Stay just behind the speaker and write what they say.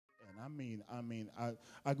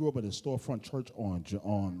I grew up at a storefront church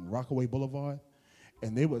on Rockaway Boulevard,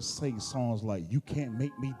 and they would sing songs like, "You Can't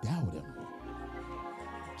Make Me Doubt Him."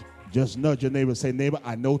 Just nudge your neighbor and say, "Neighbor,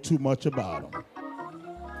 I know too much about him.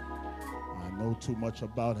 I know too much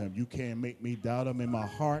about him. You can't make me doubt him in my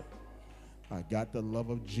heart. I got the love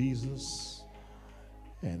of Jesus.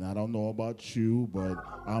 And I don't know about you, but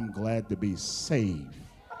I'm glad to be saved."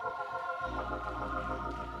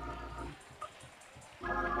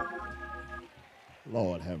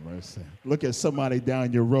 Lord have mercy. Look at somebody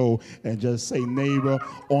down your row and just say, "Neighbor,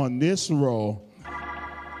 on this row,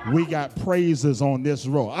 we got praises on this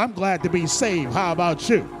row. I'm glad to be saved. How about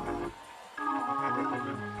you?"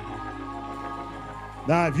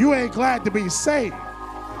 Now, if you ain't glad to be saved,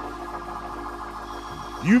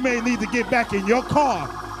 you may need to get back in your car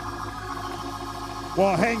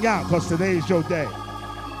or hang out, because today's your day.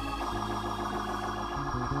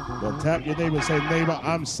 But tap your neighbor and say, "Neighbor,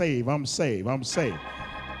 I'm saved, I'm saved, I'm saved.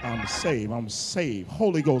 I'm saved, I'm saved.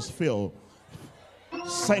 Holy Ghost filled,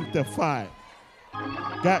 sanctified.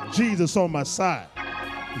 Got Jesus on my side,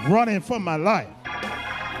 running for my life."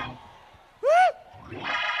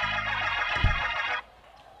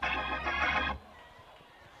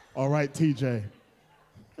 All right, TJ.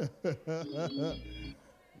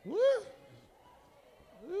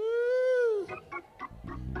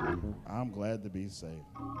 I'm glad to be saved.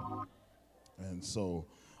 And so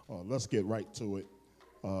let's get right to it.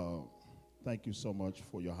 Thank you so much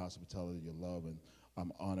for your hospitality, your love, and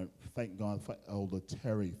I'm honored. Thank God for Elder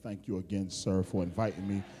Terry. Thank you again, sir, for inviting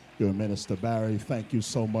me. Your Minister Barry, thank you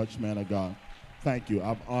so much, man of God. Thank you.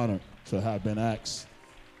 I'm honored to have been asked,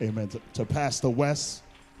 amen, to Pastor West,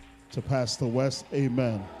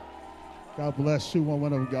 amen. God bless you,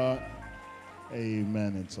 woman of God.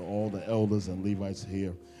 Amen. And to all the elders and Levites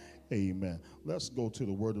here, amen. Let's go to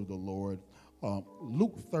the word of the Lord.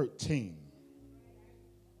 Luke 13.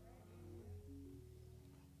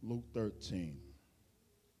 Luke 13.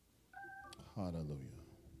 Hallelujah.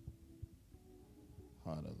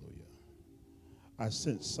 Hallelujah. I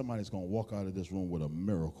sense somebody's going to walk out of this room with a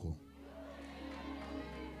miracle.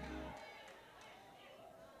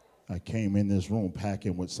 I came in this room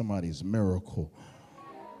packing with somebody's miracle.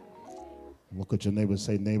 Look at your neighbor and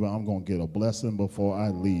say, "Neighbor, I'm going to get a blessing before I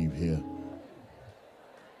leave here.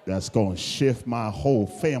 That's going to shift my whole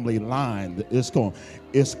family line. It's going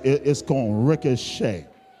to ricochet."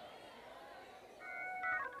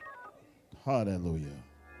 Hallelujah.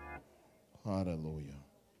 Hallelujah.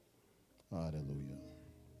 Hallelujah.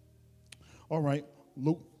 All right,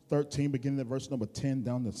 Luke 13, beginning at verse number 10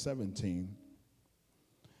 down to 17.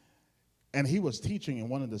 "And he was teaching in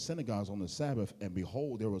one of the synagogues on the Sabbath, and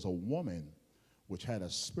behold, there was a woman which had a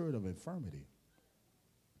spirit of infirmity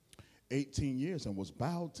 18 years, and was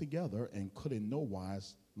bowed together, and could in no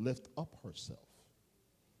wise lift up herself.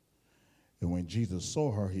 And when Jesus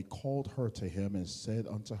saw her, he called her to him and said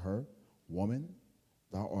unto her, Woman,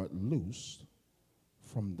 thou art loosed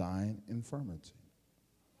from thine infirmity.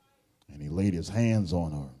 And he laid his hands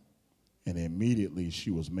on her, and immediately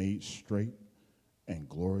she was made straight and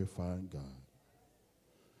glorified God.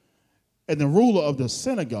 And the ruler of the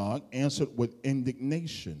synagogue answered with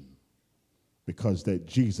indignation, because that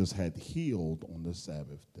Jesus had healed on the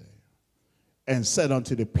Sabbath day, and said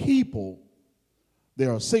unto the people,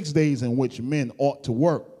 There are 6 days in which men ought to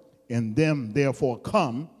work. In them therefore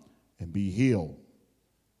come and be healed,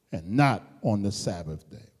 and not on the Sabbath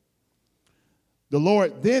day. The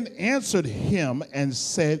Lord then answered him and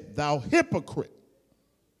said, Thou hypocrite,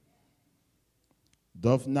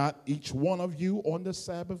 doth not each one of you on the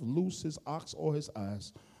Sabbath loose his ox or his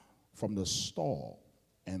ass from the stall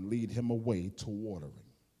and lead him away to watering?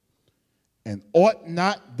 And ought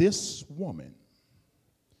not this woman,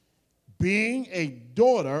 being a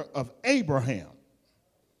daughter of Abraham,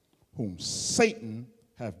 whom Satan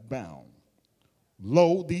hath bound,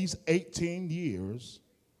 lo, these 18 years,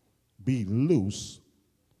 be loose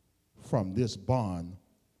from this bond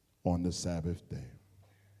on the Sabbath day?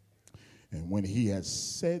 And when he had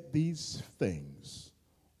said these things,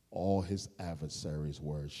 all his adversaries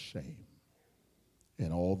were ashamed,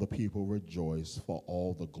 and all the people rejoiced for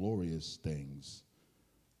all the glorious things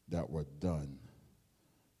that were done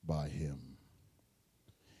by him.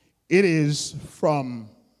 It is from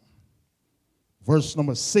verse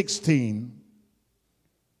number 16,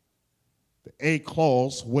 the A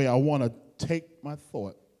clause, where I want to take my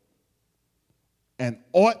thought. And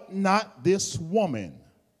ought not this woman,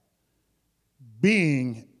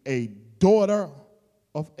 being a daughter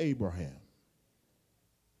of Abraham,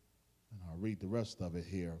 and I'll read the rest of it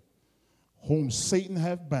here, whom Satan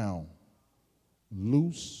hath bound,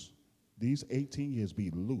 loose these 18 years be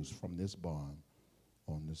loosed from this bond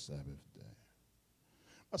on the Sabbath day.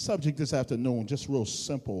 My subject this afternoon, just real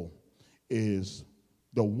simple, is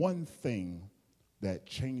the one thing that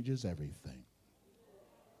changes everything.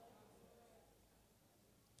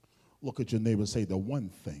 Look at your neighbor and say, the one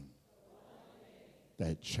thing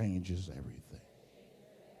that changes everything.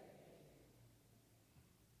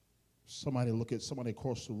 Somebody look at somebody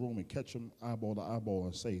across the room and catch them eyeball to eyeball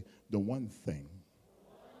and say, the one thing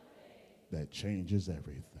that changes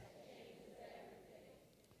everything.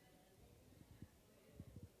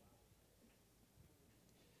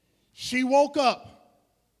 She woke up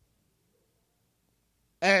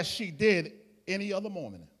as she did any other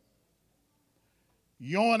morning,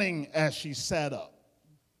 yawning as she sat up,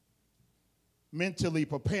 mentally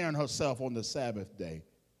preparing herself on the Sabbath day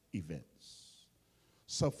events.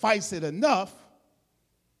 Suffice it enough,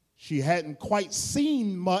 she hadn't quite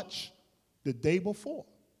seen much the day before.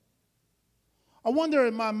 I wonder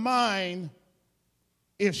in my mind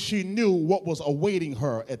if she knew what was awaiting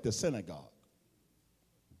her at the synagogue.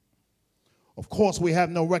 Of course, we have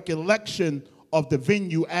no recollection of the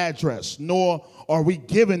venue address, nor are we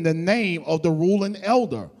given the name of the ruling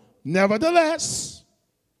elder. Nevertheless,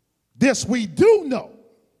 this we do know.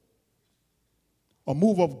 A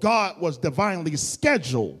move of God was divinely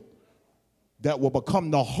scheduled that will become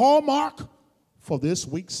the hallmark for this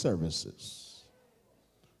week's services.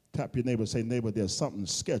 Tap your neighbor and say, neighbor, there's something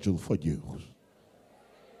scheduled for you.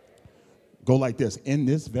 Go like this, in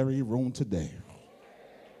this very room today.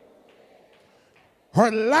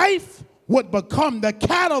 Her life would become the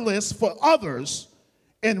catalyst for others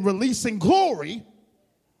in releasing glory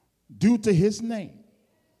due to his name.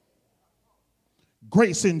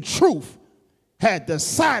 Grace and truth had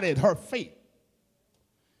decided her fate.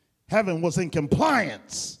 Heaven was in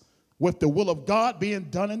compliance with the will of God being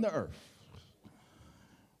done in the earth.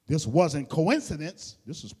 This wasn't coincidence,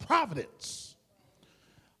 this was providence.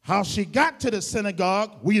 How she got to the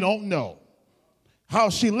synagogue, we don't know. How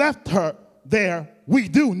she left her there, we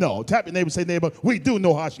do know. Tap your neighbor and say, neighbor, we do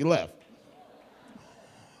know how she left.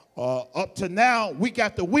 Up to now, week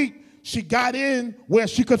after week, she got in where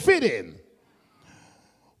she could fit in.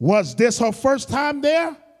 Was this her first time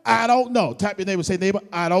there? I don't know. Tap your neighbor and say, neighbor,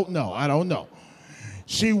 I don't know. I don't know.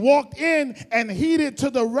 She walked in and heeded to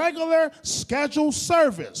the regular scheduled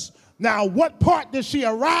service. Now, what part did she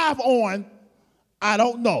arrive on? I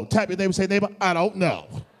don't know. Tap your neighbor and say, neighbor, I don't know.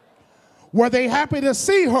 Were they happy to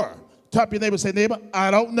see her? Tap your neighbor and say, neighbor,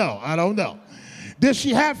 I don't know. I don't know. Did she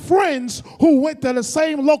have friends who went to the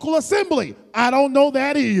same local assembly? I don't know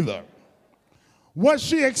that either. Was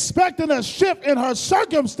she expecting a shift in her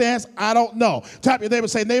circumstance? I don't know. Tap your neighbor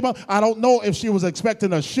and say, neighbor, I don't know if she was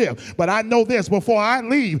expecting a shift, but I know this, before I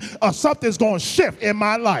leave, something's going to shift in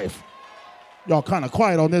my life. Y'all kind of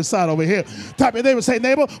quiet on this side over here. Tap your neighbor and say,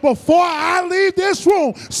 neighbor, before I leave this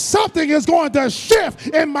room, something is going to shift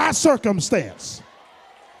in my circumstance.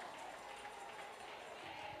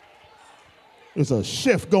 There's a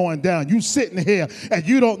shift going down. You sitting here and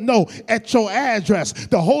you don't know at your address.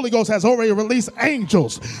 The Holy Ghost has already released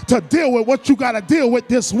angels to deal with what you got to deal with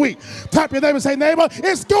this week. Tap your neighbor and say, neighbor,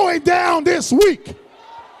 it's going down this week.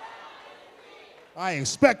 I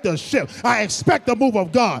expect a shift. I expect the move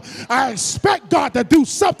of God. I expect God to do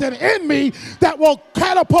something in me that will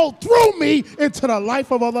catapult through me into the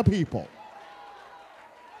life of other people.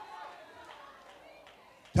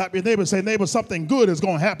 Tap your neighbor and say, neighbor, something good is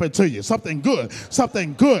going to happen to you. Something good,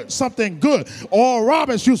 something good, something good. Oral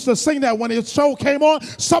Roberts used to sing that when his show came on.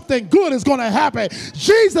 Something good is going to happen.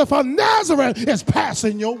 Jesus from Nazareth is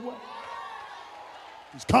passing your way.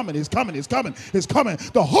 He's coming, he's coming, he's coming, he's coming.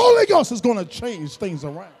 The Holy Ghost is going to change things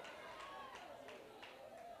around.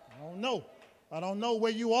 I don't know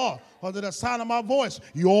where you are under the sound of my voice.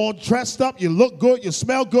 You all dressed up. You look good. You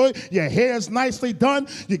smell good. Your hair is nicely done.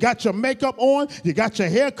 You got your makeup on. You got your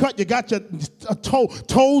hair cut. You got your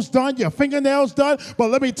toes done, your fingernails done.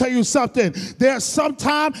 But let me tell you something. There's some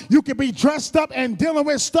you can be dressed up and dealing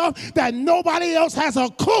with stuff that nobody else has a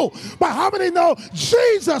clue. But how many know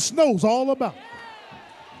Jesus knows all about it?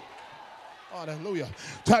 Hallelujah.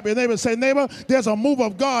 Tap your neighbor and say, neighbor, there's a move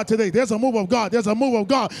of God today. There's a move of God. There's a move of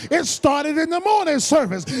God. It started in the morning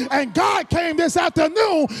service. And God came this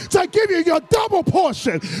afternoon to give you your double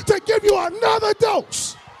portion, to give you another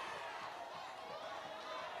dose.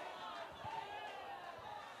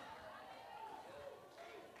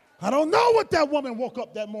 I don't know what that woman woke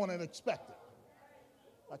up that morning expecting.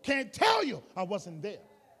 I can't tell you. I wasn't there.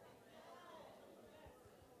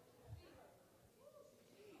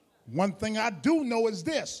 One thing I do know is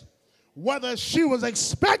this. Whether she was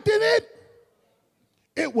expecting it,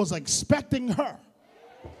 it was expecting her.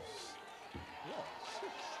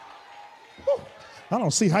 I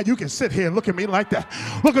don't see how you can sit here and look at me like that.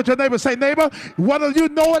 Look at your neighbor and say, neighbor, whether you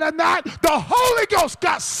know it or not, the Holy Ghost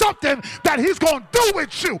got something that he's going to do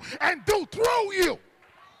with you and do through you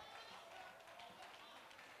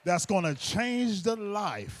that's going to change the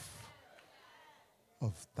life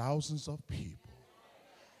of thousands of people.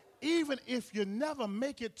 Even if you never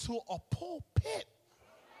make it to a pulpit,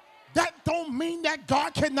 that don't mean that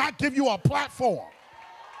God cannot give you a platform.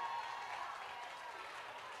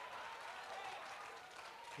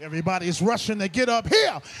 Everybody's rushing to get up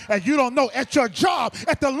here, and you don't know, at your job,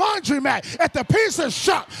 at the laundromat, at the pizza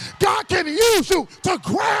shop, God can use you to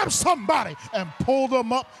grab somebody and pull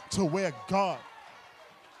them up to where God.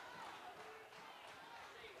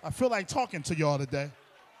 I feel like talking to y'all today.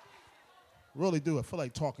 Really do. I feel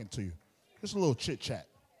like talking to you. Just a little chit-chat.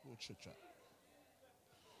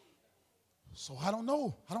 So I don't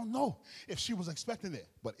know. I don't know if she was expecting it,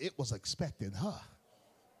 but it was expecting her.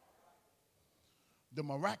 The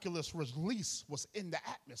miraculous release was in the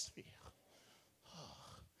atmosphere.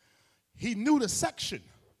 He knew the section.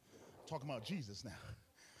 I'm talking about Jesus now.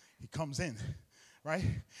 He comes in, right?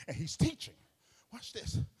 And he's teaching. Watch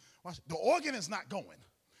this. Watch. The organ is not going.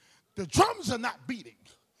 The drums are not beating.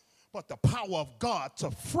 But the power of God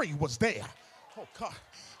to free was there. Oh, God.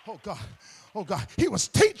 Oh, God. Oh, God. He was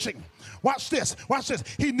teaching. Watch this. Watch this.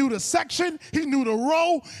 He knew the section. He knew the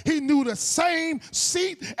row. He knew the same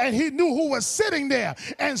seat. And he knew who was sitting there.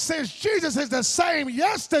 And since Jesus is the same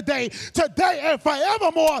yesterday, today, and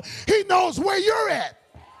forevermore, he knows where you're at.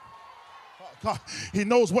 Oh, God. He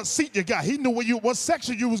knows what seat you got. He knew what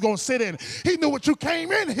section you was going to sit in. He knew what you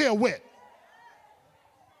came in here with.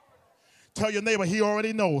 Tell your neighbor he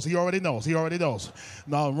already knows. He already knows. He already knows.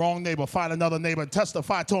 No, wrong neighbor. Find another neighbor and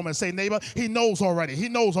testify to him and say, neighbor, he knows already. He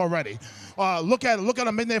knows already. Look at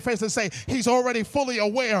him in their face and say, he's already fully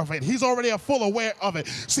aware of it. He's already full aware of it.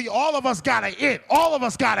 See, all of us got an it. All of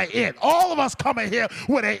us got an it. All of us coming here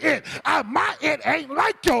with an it. My it ain't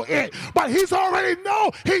like your it, but he's already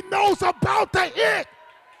know. He knows about the it.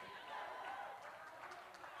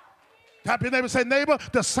 Tap your neighbor and say, neighbor,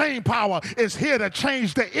 the same power is here to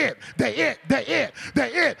change the it.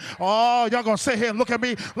 Oh, y'all going to sit here and look at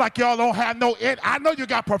me like y'all don't have no it. I know you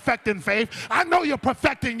got perfecting faith. I know you're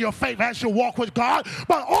perfecting your faith as you walk with God.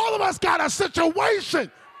 But all of us got a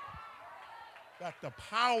situation that the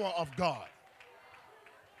power of God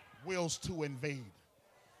wills to invade.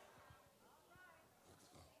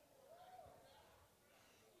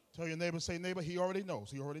 Tell your neighbor, say, neighbor, he already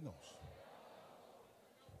knows. He already knows.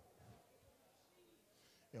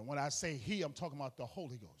 And when I say he, I'm talking about the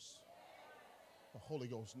Holy Ghost. The Holy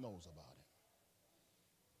Ghost knows about it.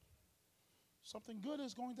 Something good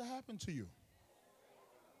is going to happen to you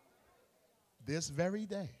this very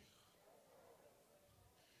day.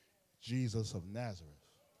 Jesus of Nazareth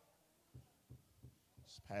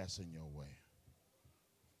is passing your way.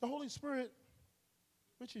 The Holy Spirit,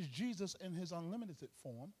 which is Jesus in his unlimited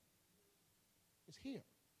form, is here.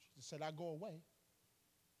 Jesus said, I go away,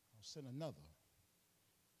 I'll send another.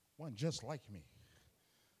 One just like me.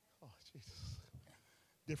 Oh, Jesus.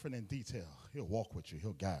 Different in detail. He'll walk with you.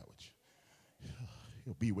 He'll guide with you.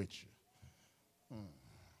 He'll be with you.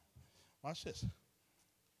 Watch this.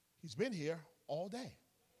 He's been here all day.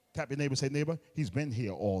 Tap your neighbor, say, neighbor, he's been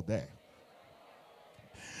here all day.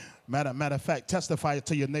 Matter of fact, testify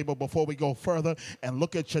to your neighbor before we go further and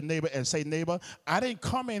look at your neighbor and say, neighbor, I didn't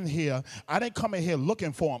come in here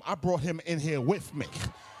looking for him. I brought him in here with me.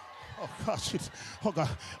 Oh, gosh. Oh, God.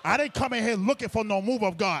 I didn't come in here looking for no move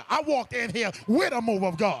of God. I walked in here with a move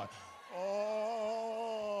of God.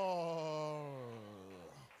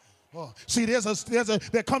 Oh. See,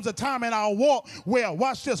 there comes a time in our walk where,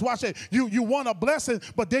 watch this, you want a blessing,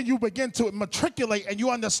 but then you begin to matriculate and you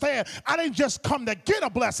understand, I didn't just come to get a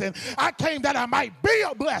blessing. I came that I might be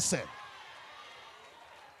a blessing.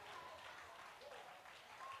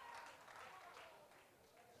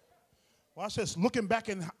 Watch this. Looking back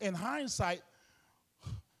in hindsight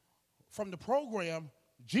from the program,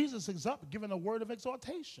 Jesus is up giving a word of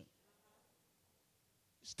exhortation.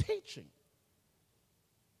 He's teaching.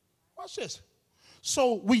 Watch this.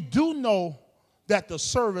 So we do know that the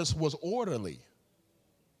service was orderly.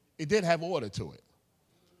 It did have order to it.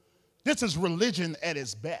 This is religion at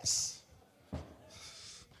its best.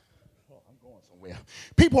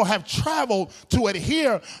 People have traveled to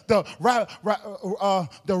adhere the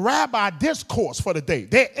rabbi discourse for the day.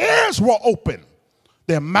 Their ears were open.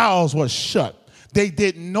 Their mouths were shut. They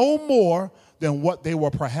did no more than what they were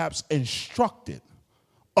perhaps instructed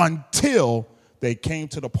until they came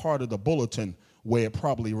to the part of the bulletin where it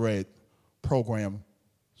probably read, program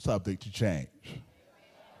subject to change.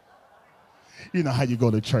 You know how you go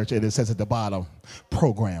to church and it says at the bottom,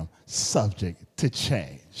 program subject to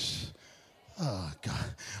change. Oh, God.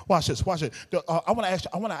 Watch this, watch it. I want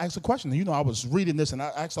to ask a question. You know, I was reading this and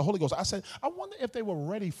I asked the Holy Ghost. I said, I wonder if they were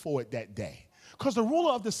ready for it that day. Because the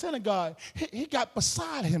ruler of the synagogue, he got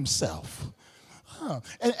beside himself.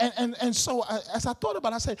 And so as I thought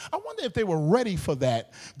about it, I said, I wonder if they were ready for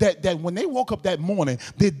that when they woke up that morning,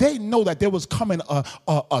 did they know that there was coming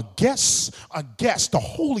a guest, the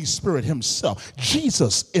Holy Spirit himself,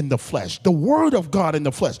 Jesus in the flesh, the Word of God in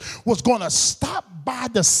the flesh, was going to stop by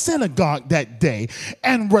the synagogue that day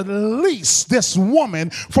and release this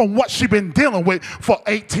woman from what she'd been dealing with for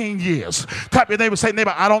 18 years. Tap your neighbor, say,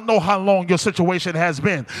 neighbor, I don't know how long your situation has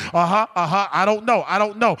been. I don't know.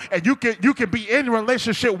 And you can be in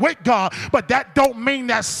relationship with God, but that don't mean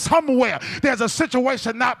that somewhere there's a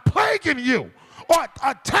situation not plaguing you or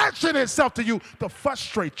attaching itself to you to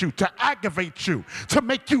frustrate you, to aggravate you, to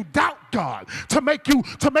make you doubt God, to make you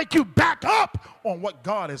back up on what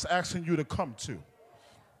God is asking you to come to.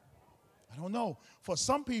 I don't know. For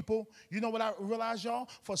some people, you know what I realize, y'all?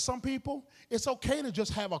 For some people, it's okay to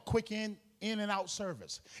just have a quick in and out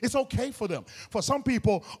service. It's okay for them. For some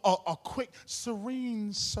people, a quick,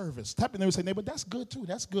 serene service. Tap in there and say, neighbor, that's good too.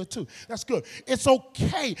 That's good too. That's good. It's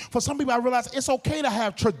okay. For some people, I realize it's okay to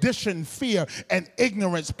have tradition, fear, and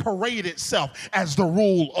ignorance parade itself as the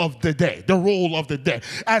rule of the day. The rule of the day.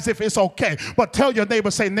 As if it's okay. But tell your neighbor,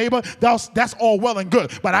 say, neighbor, that's all well and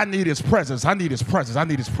good, but I need his presence. I need his presence. I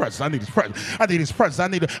need his presence. I need his presence. I need his presence.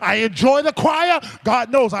 I enjoy the choir.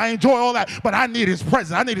 God knows I enjoy all that, but I need his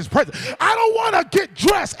presence. I need his presence. I don't want to get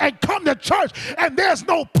dressed and come to church and there's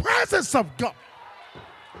no presence of God.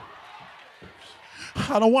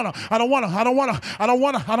 I don't want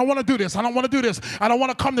to do this. I don't want to do this. I don't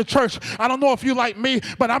want to come to church. I don't know if you like me,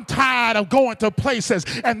 but I'm tired of going to places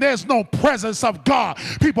and there's no presence of God.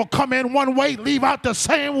 People come in one way, leave out the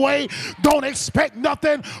same way, don't expect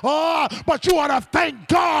nothing. But you ought to thank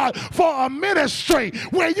God for a ministry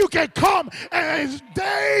where you can come and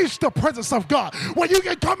engage the presence of God, where you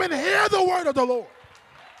can come and hear the word of the Lord.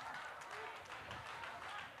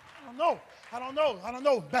 I don't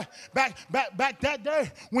know. Back that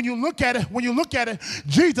day, when you look at it,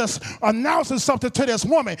 Jesus announces something to this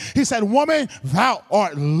woman. He said, woman, thou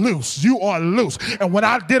art loose. You are loose. And when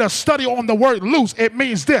I did a study on the word loose, it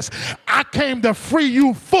means this. I came to free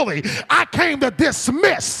you fully. I came to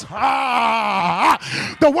dismiss.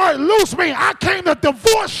 The word loose means I came to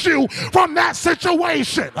divorce you from that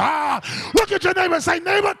situation. Look at your neighbor and say,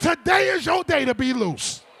 neighbor, today is your day to be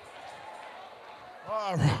loose.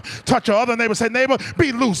 Touch your other neighbor, say, neighbor,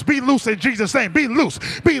 be loose in Jesus' name. Be loose.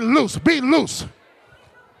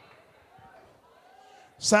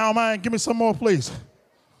 Sound mind, give me some more, please.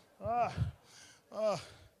 I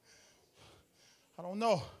don't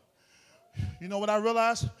know. You know what I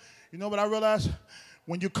realized?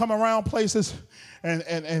 When you come around places and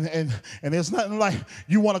there's nothing like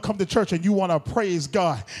you want to come to church and you want to praise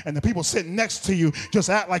God and the people sitting next to you just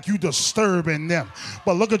act like you disturbing them.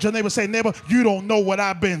 But look at your neighbor, say, neighbor, you don't know what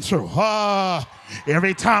I've been through.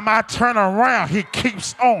 Every time I turn around, he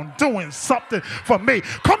keeps on doing something for me.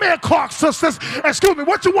 Come here, Clark sisters. Excuse me,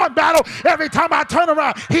 what you want, battle? Every time I turn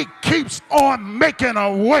around, he keeps on making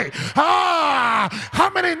a way. How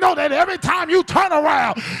many know that every time you turn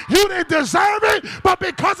around, you didn't deserve it, but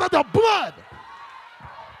because of the blood?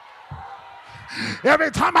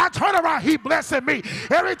 Every time I turn around, he blessing me.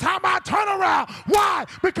 Every time I turn around. Why?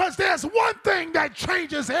 Because there's one thing that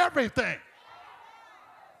changes everything.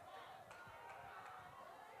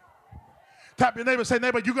 Tap your neighbor, say,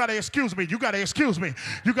 neighbor, you got to excuse me.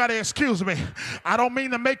 I don't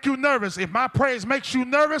mean to make you nervous. If my praise makes you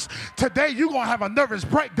nervous, today you're going to have a nervous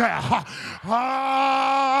breakdown.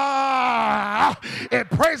 If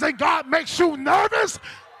praising God makes you nervous,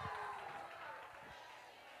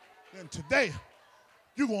 then today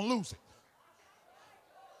you're going to lose it.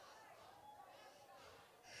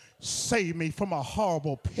 Save me from a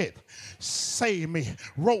horrible pit. Save me.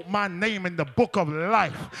 Wrote my name in the book of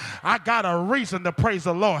life. I got a reason to praise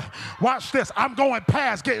the Lord. Watch this. I'm going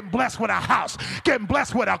past getting blessed with a house, getting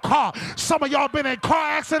blessed with a car. Some of y'all been in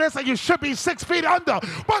car accidents and you should be 6 feet under.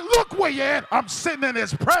 But look where you're at. I'm sitting in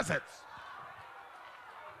his presence.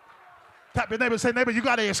 Tap your neighbor and say, neighbor, you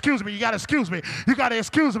got to excuse me. I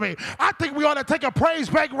think we ought to take a praise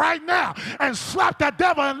break right now and slap that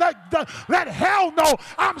devil and let hell know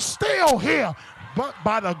I'm still here. But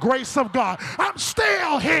by the grace of God, I'm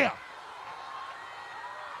still here.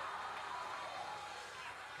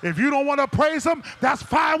 If you don't want to praise him, that's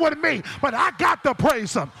fine with me. But I got to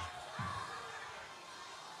praise him.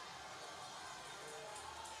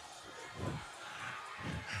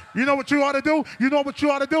 You know what you ought to do? You know what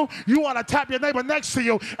you ought to do? You ought to tap your neighbor next to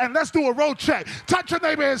you and let's do a road check. Touch your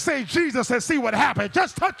neighbor and say Jesus and see what happens.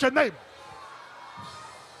 Just touch your neighbor.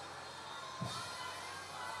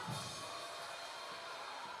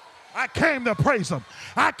 I came to praise him.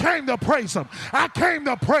 I came to praise him. I came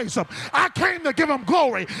to praise him. I came to give him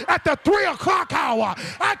glory at the 3 o'clock hour.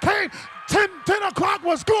 I came. 10 o'clock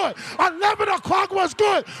was good. 11 o'clock was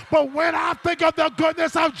good. But when I think of the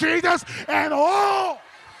goodness of Jesus and all.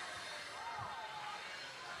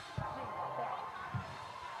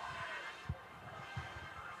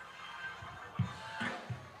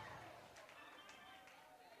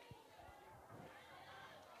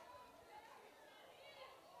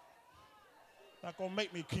 Not going to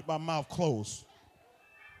make me keep my mouth closed.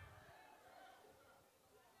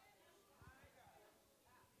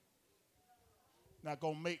 Not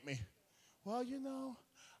going to make me, well, you know,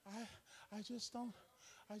 I just don't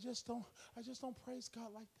praise God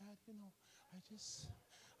like that, you know.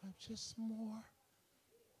 I'm just more.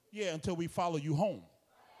 Yeah, until we follow you home.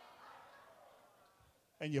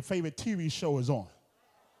 And your favorite TV show is on.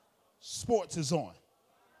 Sports is on.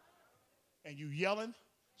 And you yelling,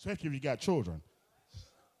 especially if you got children.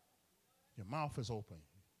 Your mouth is open.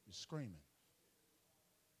 You're screaming.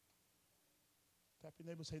 Tap your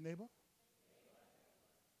neighbor, say, neighbor.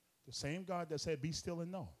 The same God that said, be still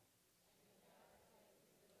and know.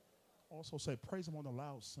 Also say, praise him on the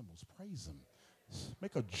loud cymbals. Praise him.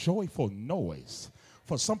 Make a joyful noise.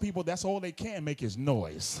 For some people, that's all they can make is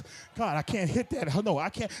noise. God, I can't hit that. No, I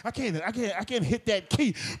can't hit that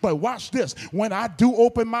key. But watch this. When I do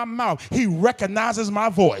open my mouth, he recognizes my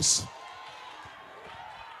voice.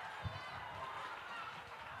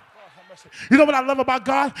 You know what I love about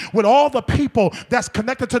God? With all the people that's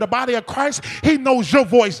connected to the body of Christ, he knows your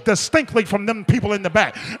voice distinctly from them people in the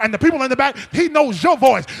back. And the people in the back, he knows your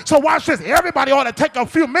voice. So watch this. Everybody ought to take a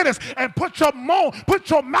few minutes and put your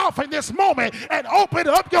mouth in this moment and open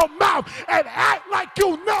up your mouth and act like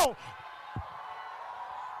you know.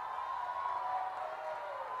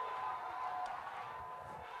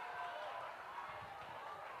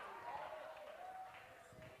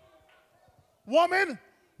 Woman,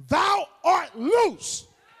 thou art loose.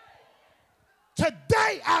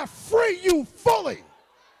 Today I free you fully.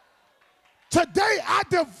 Today I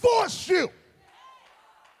divorce you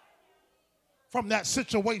from that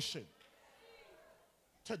situation.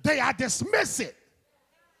 Today I dismiss it.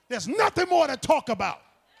 There's nothing more to talk about.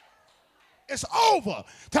 It's over.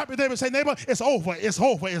 Tap your neighbor and say, neighbor, it's over, it's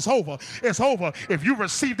over, it's over, it's over. If you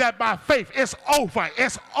receive that by faith, it's over,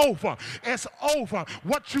 it's over, it's over.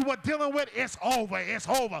 What you were dealing with, it's over, it's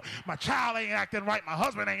over. My child ain't acting right, my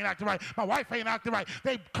husband ain't acting right, my wife ain't acting right.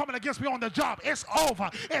 They coming against me on the job. It's over,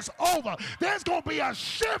 it's over. There's going to be a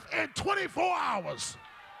shift in 24 hours.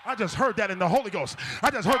 I just heard that in the Holy Ghost.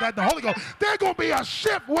 There's going to be a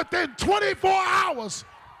shift within 24 hours.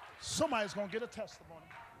 Somebody's going to get a testimony.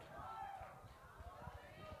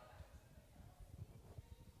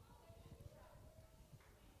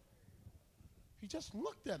 He just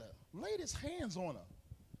looked at her, laid his hands on her,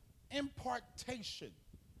 impartation,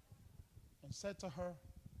 and said to her,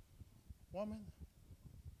 woman,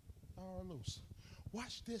 thou art loose.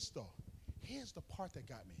 Watch this, though. Here's the part that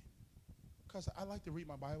got me, because I like to read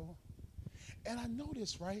my Bible. And I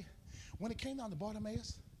noticed, right, when it came down to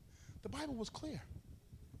Bartimaeus, the Bible was clear.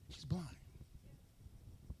 He's blind.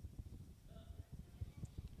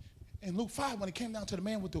 In Luke 5, when it came down to the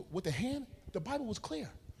man with the hand, the Bible was clear.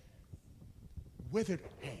 Withered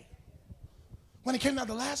hand. When it came down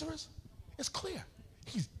to Lazarus, it's clear.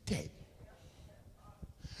 He's dead.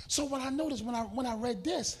 So what I noticed when I read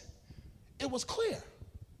this, it was clear.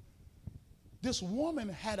 This woman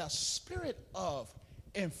had a spirit of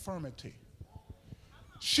infirmity.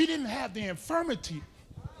 She didn't have the infirmity.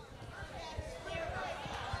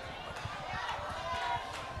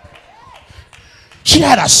 She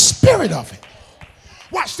had a spirit of it.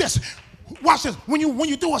 Watch this. Watch this. When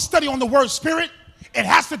you do a study on the word spirit, it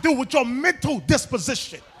has to do with your mental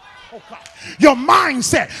disposition. Oh God. Your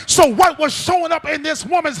mindset. So what was showing up in this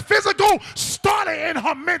woman's physical started in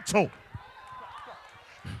her mental.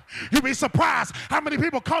 You'd be surprised how many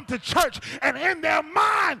people come to church and in their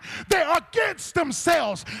mind they're against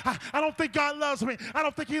themselves. I don't think God loves me. I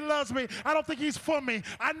don't think he loves me. I don't think he's for me.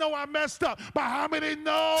 I know I messed up. But how many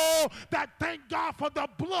know that thank God for the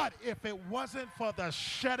blood? If it wasn't for the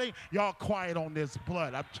shedding, y'all quiet on this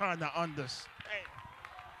blood. I'm trying to understand.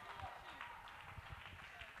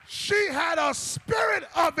 She had a spirit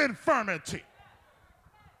of infirmity.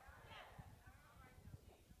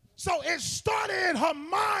 So it started in her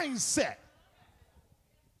mindset.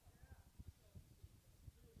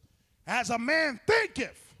 As a man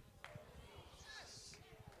thinketh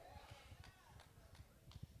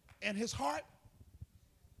in his heart,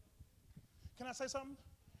 can I say something?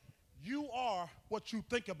 You are what you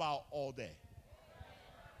think about all day.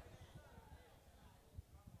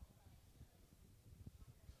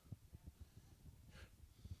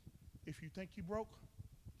 If you think you broke,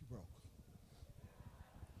 you broke.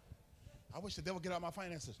 I wish the devil would get out my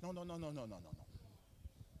finances. No.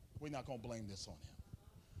 We're not going to blame this on him.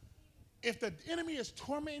 If the enemy is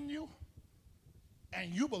tormenting you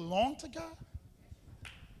and you belong to God,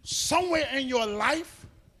 somewhere in your life,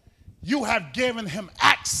 you have given him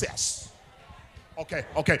access.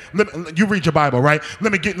 Okay. You read your Bible, right?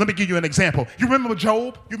 Let me give you an example. You remember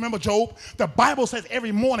Job? The Bible says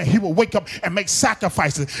every morning he will wake up and make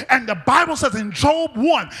sacrifices. And the Bible says in Job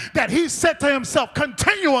 1 that he said to himself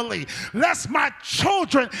continually, lest my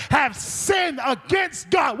children have sinned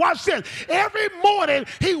against God. Watch this. Every morning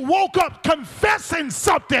he woke up confessing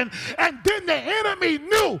something, and then the enemy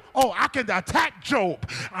knew, oh, I can attack Job.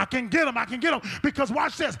 I can get him. Because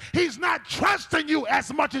watch this. He's not trusting you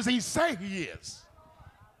as much as he say he is.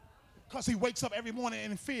 Because he wakes up every morning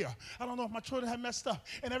in fear. I don't know if my children have messed up.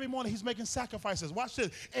 And every morning he's making sacrifices. Watch this.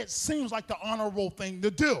 It seems like the honorable thing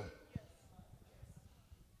to do.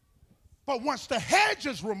 But once the hedge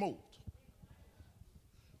is removed,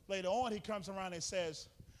 later on he comes around and says,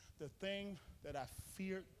 the thing that I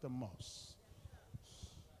feared the most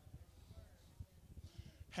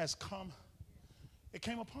has come. It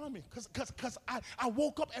came upon me because I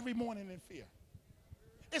woke up every morning in fear.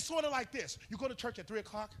 It's sort of like this. You go to church at 3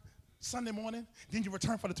 o'clock. Sunday morning, then you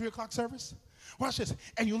return for the 3 o'clock service. Watch this.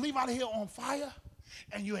 And you leave out of here on fire,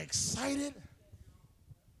 and you're excited.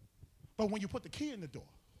 But when you put the key in the door,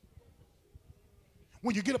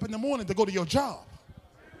 when you get up in the morning to go to your job,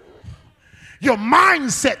 your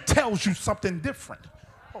mindset tells you something different.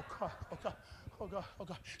 Oh, God.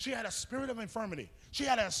 She had a spirit of infirmity.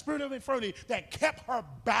 That kept her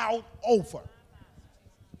bowed over.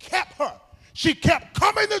 She kept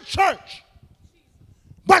coming to church,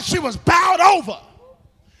 but she was bowed over.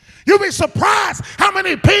 You'll be surprised how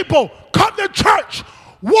many people come to church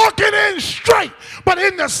walking in straight, but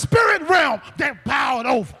in the spirit realm, they're bowed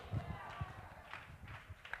over.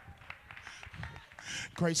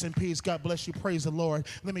 Grace and peace. God bless you. Praise the Lord.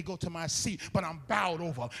 Let me go to my seat, but I'm bowed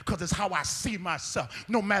over because it's how I see myself.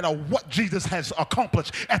 No matter what Jesus has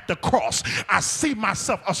accomplished at the cross, I see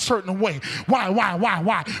myself a certain way.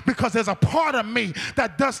 Why? Because there's a part of me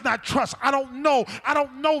that does not trust. I don't know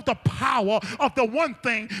the power of the one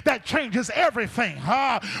thing that changes everything.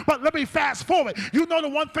 But let me fast forward. You know the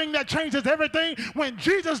one thing that changes everything? When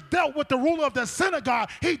Jesus dealt with the ruler of the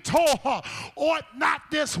synagogue, he told her, ought not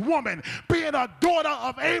this woman, being a daughter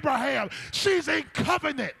of Abraham, she's in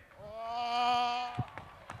covenant.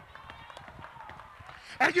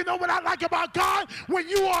 And you know what I like about God? When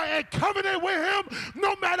you are in covenant with him,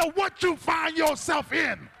 no matter what you find yourself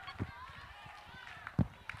in.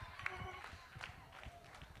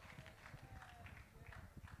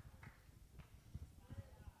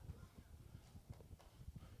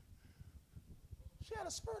 She had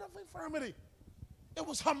a spirit of infirmity. It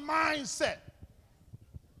was her mindset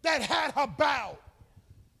that had her bowed.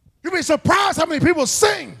 You'd be surprised how many people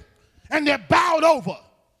sing and they're bowed over.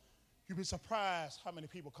 You'd be surprised how many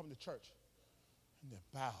people come to church and they're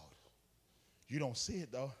bowed. You don't see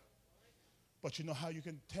it though. But you know how you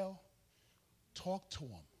can tell? Talk to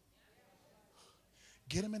them.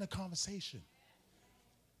 Get them in a conversation.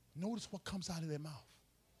 Notice what comes out of their mouth.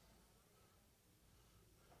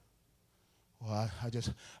 Well, I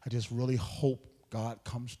just really hope God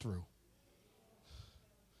comes through.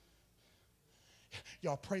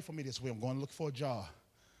 Y'all pray for me this week. I'm going to look for a job.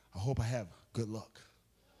 I hope I have good luck.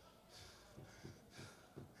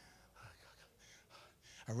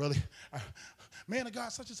 Man of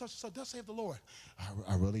God, such and such, thus save the Lord.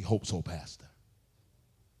 I really hope so, Pastor.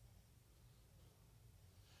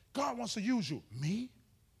 God wants to use you. Me?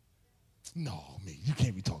 No, me. You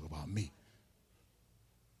can't be talking about me.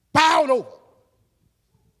 Bowed over.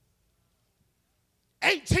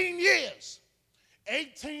 18 years.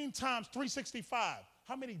 18 times 365.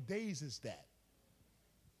 How many days is that?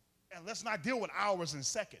 And let's not deal with hours and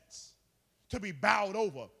seconds. To be bowed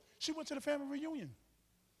over. She went to the family reunion.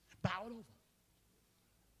 Bowed over.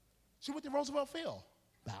 She went to Roosevelt Field.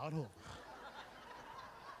 Bowed over.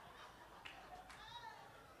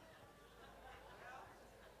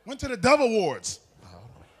 Went to the Dove Awards. Bowed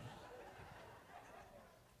over.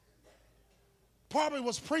 Probably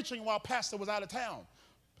was preaching while pastor was out of town.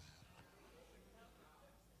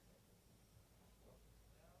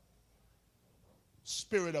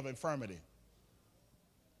 Spirit of infirmity.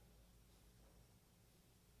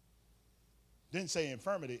 Didn't say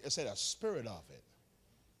infirmity, it said a spirit of it.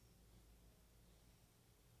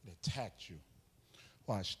 It attacked you.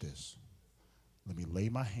 Watch this. Let me lay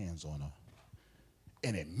my hands on her.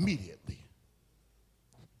 And immediately,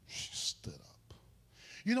 she stood up.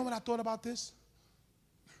 You know what I thought about this?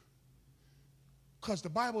 Because the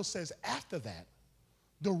Bible says after that,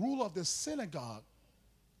 the ruler of the synagogue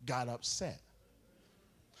got upset.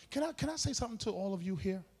 Can I say something to all of you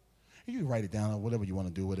here? You can write it down or whatever you want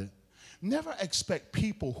to do with it. Never expect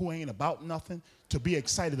people who ain't about nothing to be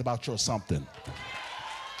excited about your something.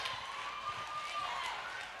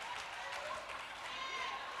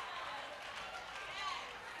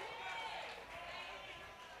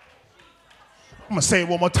 I'm going to say it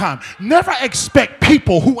one more time. Never expect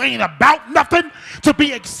people who ain't about nothing to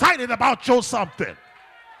be excited about your something.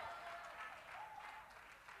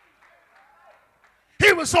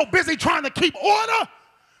 He was so busy trying to keep order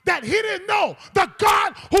that he didn't know the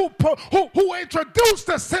God who introduced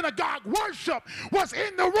the synagogue worship was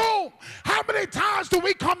in the room. How many times do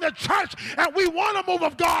we come to church and we want a move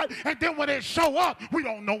of God, and then when it show up, we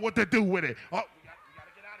don't know what to do with it? Oh, we got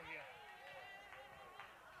to get out of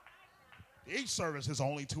here. Each service is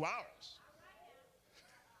only 2 hours.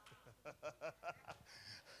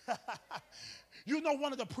 You know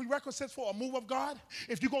one of the prerequisites for a move of God?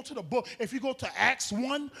 If you go to the book, if you go to Acts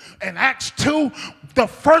 1 and Acts 2, the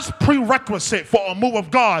first prerequisite for a move of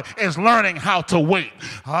God is learning how to wait.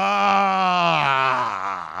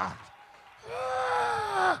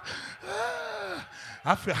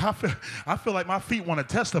 I feel like my feet want to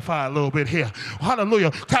testify a little bit here. Hallelujah.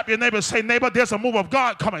 Tap your neighbor and say, neighbor, there's a move of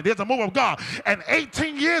God coming. There's a move of God. And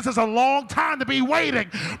 18 years is a long time to be waiting.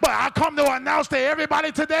 But I come to announce to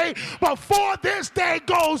everybody today, before this day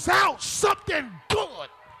goes out, something good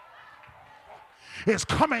is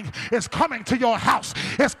coming to your house.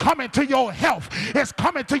 It's coming to your health. It's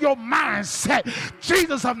coming to your mindset.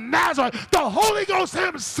 Jesus of Nazareth, the Holy Ghost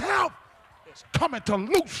himself, is coming to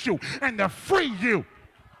loose you and to free you.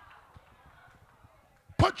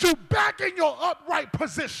 Put you back in your upright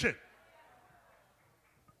position.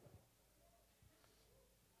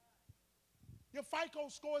 Your FICO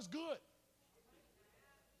score is good.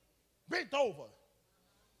 Bent over.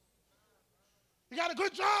 You got a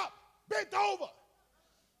good job. Bent over.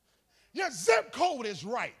 Your zip code is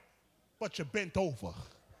right, but you're bent over.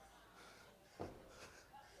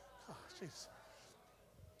 Oh, jeez.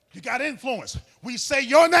 You got influence. We say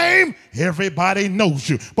your name, everybody knows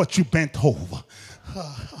you, but you bent over.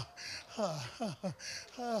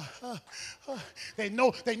 They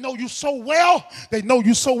know you so well. They know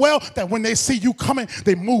you so well that when they see you coming,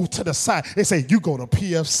 they move to the side. They say, you go to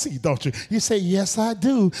PFC, don't you? You say, yes, I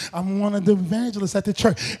do. I'm one of the evangelists at the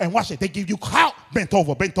church. And watch it. They give you clout. Bent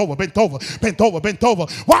over, bent over, bent over, bent over, bent over.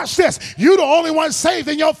 Watch this. You the only one saved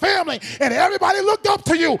in your family, and everybody looked up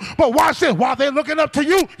to you. But watch this. While they're looking up to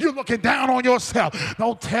you, you're looking down on yourself.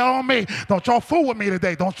 Don't tell me. Don't y'all fool with me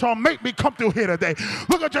today. Don't y'all make me come through here today.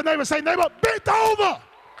 Look at your neighbor and say, neighbor, bent over.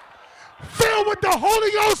 Filled with the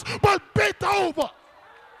Holy Ghost, but bent over.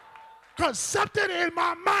 Because something in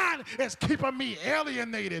my mind is keeping me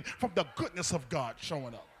alienated from the goodness of God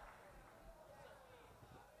showing up.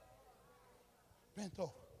 Bent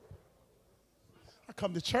over. I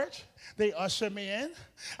come to church. They usher me in.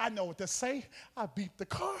 I know what to say. I beat the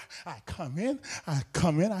car. I come in.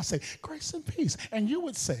 I say, grace and peace. And you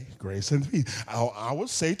would say, grace and peace. I would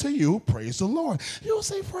say to you, praise the Lord. You would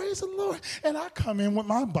say, praise the Lord. And I come in with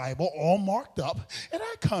my Bible all marked up. And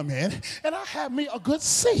I come in and I have me a good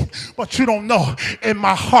seat. But you don't know, in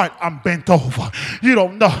my heart, I'm bent over. You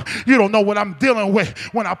don't know what I'm dealing with.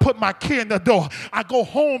 When I put my key in the door, I go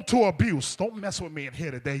home to abuse. Don't mess with me in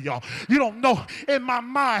here today, y'all. You don't know, in my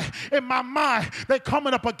mind, they're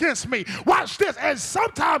coming up against me. Watch this. And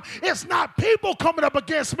sometimes it's not people coming up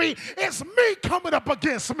against me, it's me coming up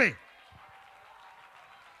against me.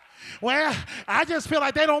 Well, I just feel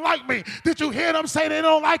like they don't like me. Did you hear them say they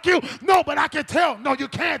don't like you? No, but I can tell. No, you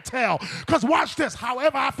can't tell. Because watch this.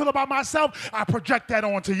 However I feel about myself, I project that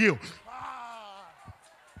onto you.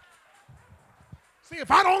 See,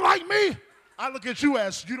 if I don't like me, I look at you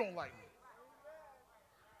as you don't like me.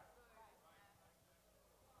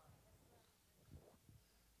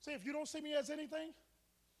 See, if you don't see me as anything,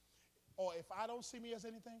 or if I don't see me as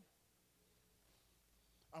anything,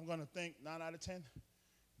 I'm going to think 9 out of 10,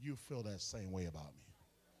 you feel that same way about me.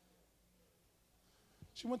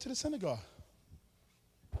 She went to the synagogue.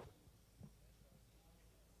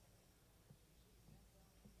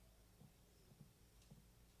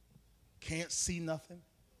 Can't see nothing.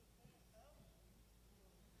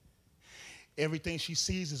 Everything she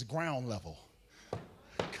sees is ground level.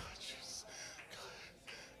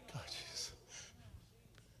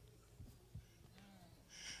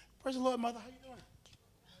 Praise the Lord, mother. How you doing?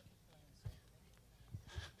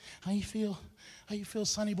 How you feel? How you feel,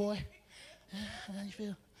 sonny boy? How you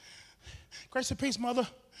feel? Grace and peace, mother.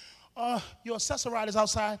 Your accessoride is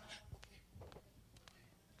outside.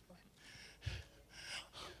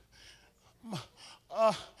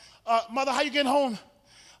 Mother, how you getting home?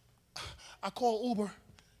 I call Uber.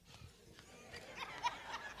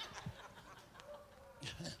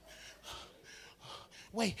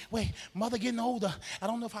 Wait, mother getting older. I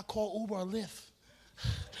don't know if I call Uber or Lyft.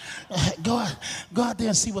 Go out there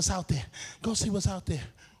and see what's out there. Go see what's out there.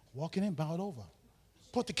 Walking in, bowed over.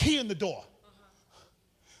 Put the key in the door.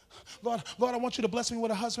 Lord, I want you to bless me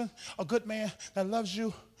with a husband, a good man that loves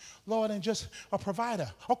you, Lord, and just a provider.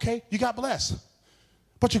 Okay, you got blessed.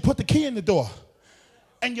 But you put the key in the door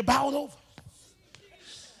and you bowed over.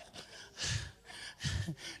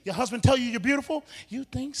 Your husband tell you you're beautiful? You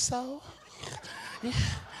think so?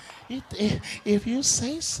 If you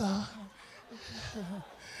say so.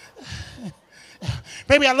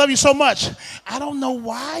 Baby, I love you so much. I don't know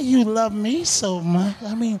why you love me so much.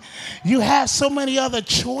 I mean, you have so many other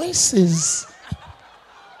choices.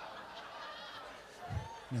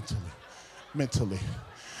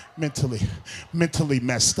 Mentally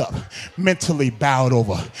messed up, mentally bowed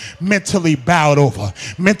over.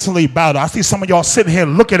 I see some of y'all sitting here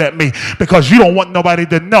looking at me because you don't want nobody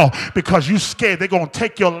to know, because you scared they're going to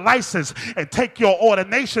take your license and take your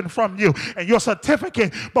ordination from you and your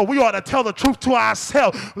certificate. But we ought to tell the truth to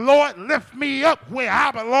ourselves. Lord, lift me up where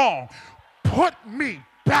I belong. Put me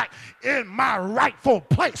back in my rightful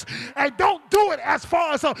place. And don't do it as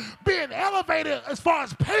far as being elevated, as far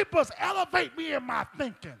as papers. Elevate me in my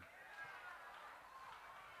thinking.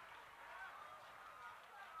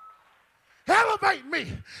 Elevate me.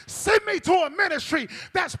 Send me to a ministry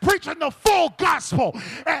that's preaching the full gospel.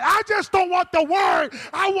 And I just don't want the word.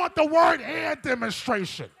 I want the word and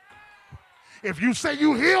demonstration. If you say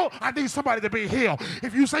you heal, I need somebody to be healed.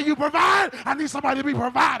 If you say you provide, I need somebody to be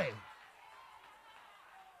provided.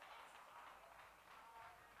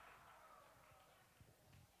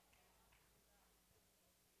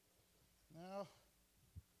 Now,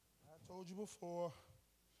 I told you before,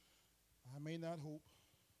 I may not hoop.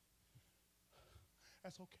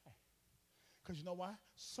 That's okay. Because you know why?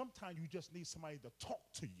 Sometimes you just need somebody to talk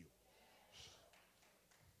to you.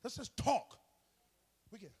 Let's just talk.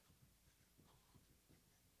 We can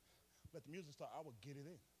let the music start. I will get it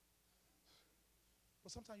in.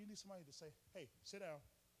 But sometimes you need somebody to say, hey, sit down.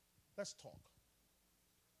 Let's talk.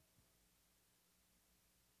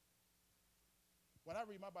 When I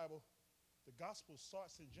read my Bible, the gospel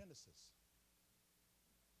starts in Genesis.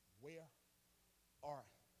 Where art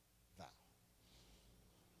thou?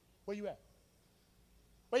 Where you at?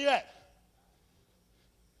 Where you at?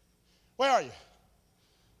 Where are you?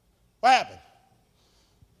 What happened?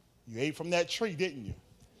 You ate from that tree, didn't you?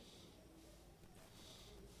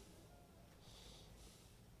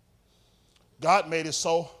 God made it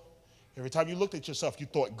so every time you looked at yourself, you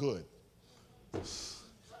thought good.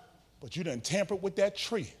 But you done tampered with that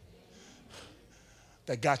tree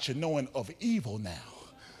that got you knowing of evil now.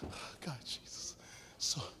 God, Jesus.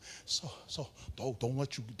 So don't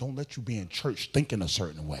let you be in church thinking a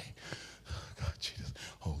certain way. God, Jesus.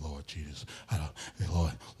 Oh, Lord Jesus.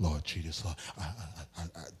 Lord Jesus. Lord.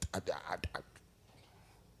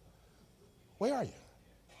 Where are you?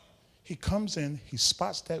 He comes in, he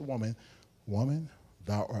spots that woman. Woman,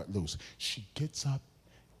 thou art loose. She gets up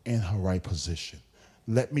in her right position.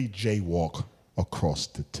 Let me jaywalk across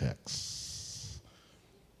the text.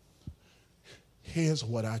 Here's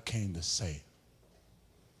what I came to say.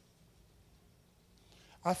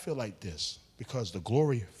 I feel like this because the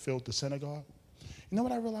glory filled the synagogue. You know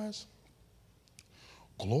what I realized?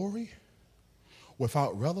 Glory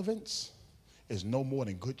without relevance is no more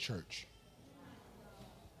than good church.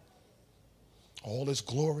 All this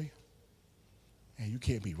glory, and you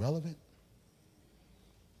can't be relevant.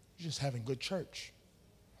 You're just having good church.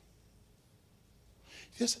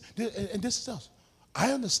 This is us.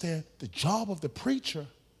 I understand the job of the preacher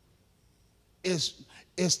is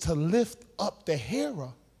to lift up the hearer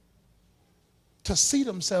to see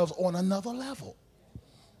themselves on another level.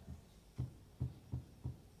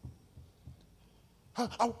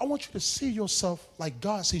 I want you to see yourself like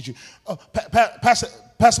God sees you. Pastor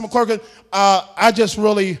McClurkin, I just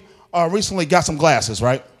really recently got some glasses,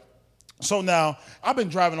 right? So now, I've been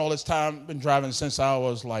driving all this time. Been driving since I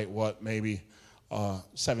was like, maybe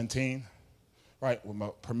 17, right, with my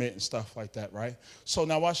permit and stuff like that, right? So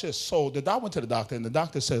now watch this. So I went to the doctor, and the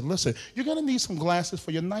doctor said, listen, you're going to need some glasses for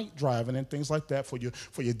your night driving and things like that, for your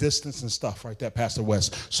distance and stuff like that, Pastor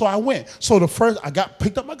West. So I went. So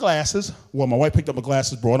picked up my glasses. Well, my wife picked up my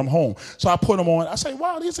glasses, brought them home. So I put them on. I say,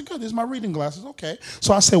 wow, these are good. These are my reading glasses. Okay.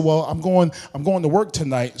 So I said, well, I'm going to work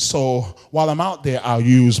tonight, so while I'm out there, I'll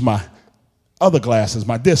use my other glasses,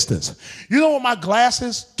 my distance. You know what my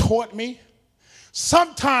glasses taught me?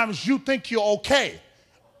 Sometimes you think you're okay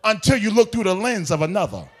until you look through the lens of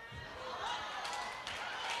another.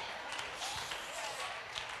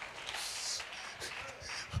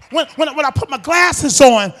 When I put my glasses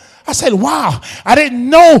on, I said, wow, I didn't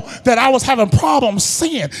know that I was having problems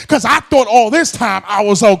seeing, because I thought all this time I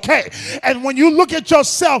was okay. And when you look at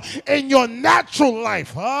yourself in your natural life,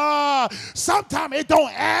 sometimes it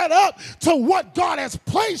don't add up to what God has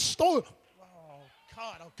placed on.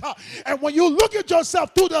 God. And when you look at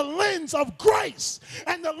yourself through the lens of grace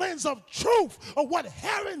and the lens of truth of what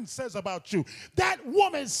heaven says about you, that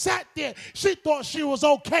woman sat there. She thought she was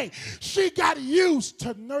okay. She got used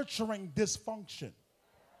to nurturing dysfunction.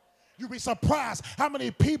 You'd be surprised how many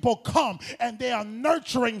people come and they are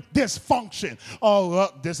nurturing dysfunction. Oh,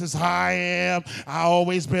 look, this is how I am. I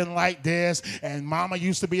always been like this, and mama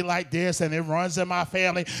used to be like this, and it runs in my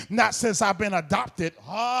family. Not since I've been adopted.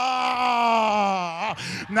 Not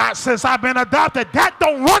since I've been adopted. That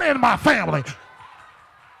don't run in my family.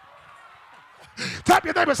 Tap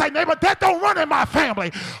your neighbor, say, neighbor, that don't run in my family.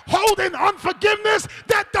 Holding unforgiveness,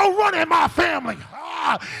 that don't run in my family.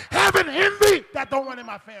 Having envy, that don't run in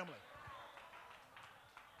my family.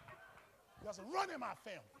 Doesn't run in my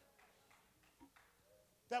family.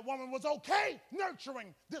 That woman was okay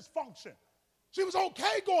nurturing dysfunction. She was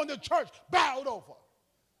okay going to church bowed over.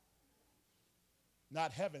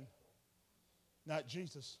 Not heaven, not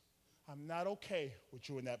Jesus. I'm not okay with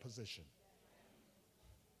you in that position.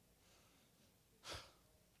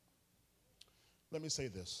 Let me say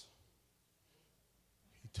this.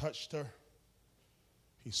 He touched her.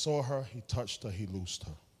 He saw her. He touched her. He loosed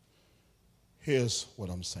her. Here's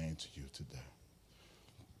what I'm saying to you today.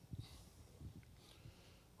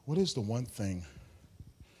 What is the one thing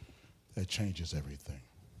that changes everything?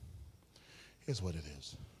 Here's what it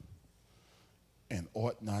is. And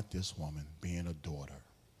ought not this woman, being a daughter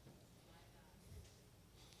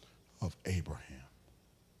of Abraham,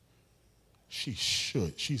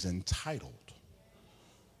 she's entitled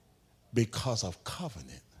because of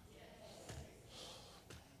covenant.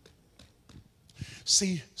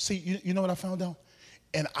 See, you know what I found out?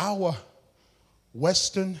 In our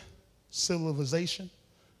Western civilization,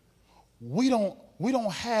 we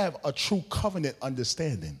don't have a true covenant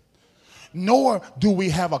understanding, nor do we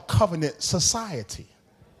have a covenant society.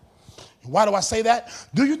 Why do I say that?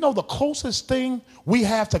 Do you know the closest thing we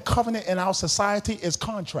have to covenant in our society is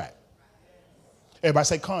contract? Everybody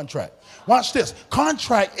say contract. Watch this.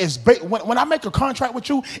 Contract is, when I make a contract with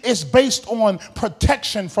you, it's based on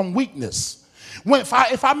protection from weakness.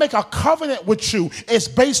 If I make a covenant with you, it's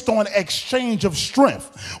based on exchange of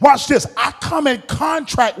strength. Watch this. I come in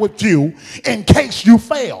contract with you in case you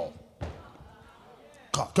fail.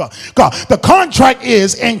 God. The contract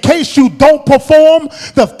is in case you don't perform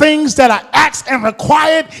the things that are asked and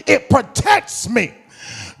required, it protects me.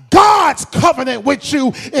 God's covenant with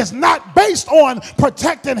you is not based on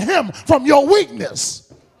protecting him from your weakness.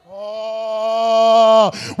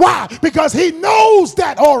 Why? Because he knows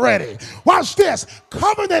that already. Watch this.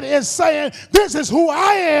 Covenant is saying, this is who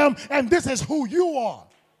I am and this is who you are.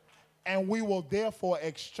 And we will therefore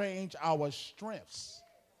exchange our strengths.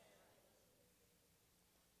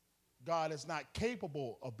 God is not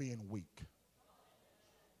capable of being weak.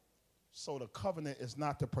 So the covenant is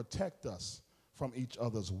not to protect us from each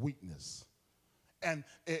other's weakness. And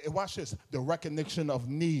watch this, the recognition of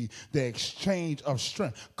need, the exchange of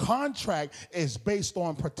strength. Contract is based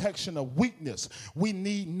on protection of weakness. We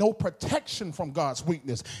need no protection from God's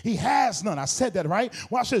weakness. He has none. I said that, right?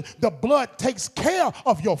 Watch this. The blood takes care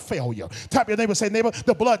of your failure. Tap your neighbor, say, neighbor,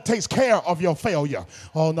 the blood takes care of your failure.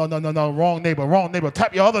 Oh, no, wrong neighbor.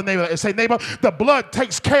 Tap your other neighbor and say, neighbor, the blood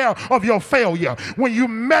takes care of your failure. When you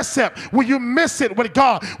mess up, when you miss it with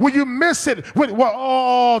God, when you miss it with,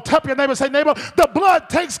 tap your neighbor, say, neighbor, the blood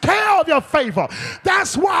takes care of your favor.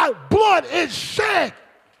 That's why blood is shed.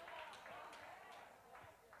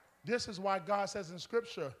 This is why God says in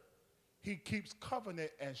Scripture, he keeps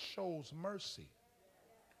covenant and shows mercy.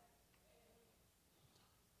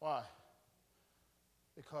 Why?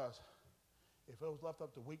 Because if it was left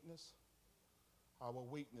up to weakness, our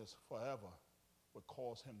weakness forever would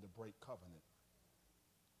cause him to break covenant,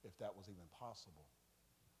 if that was even possible.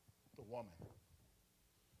 The woman,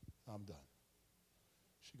 I'm done.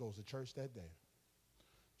 She goes to church that day.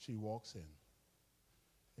 She walks in,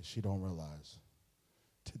 and she don't realize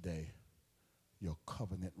today your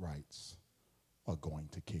covenant rights are going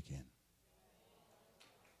to kick in.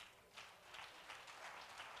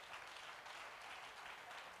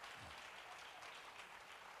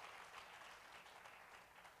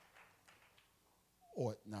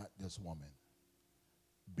 Ought not this woman,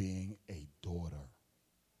 being a daughter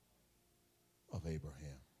of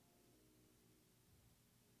Abraham?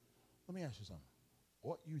 Let me ask you something.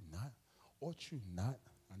 Ought you not,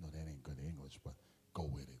 I know that ain't good English, but go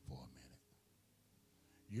with it for a minute.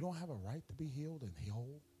 You don't have a right to be healed and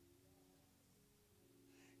whole?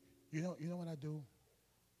 You know what I do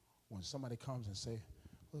when somebody comes and say,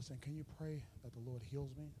 listen, can you pray that the Lord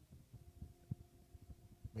heals me?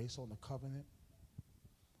 Based on the covenant,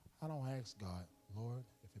 I don't ask God, Lord,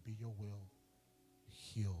 if it be your will,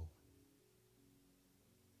 heal.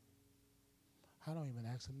 I don't even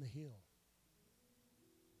ask him to heal.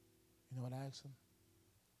 You know what I ask him?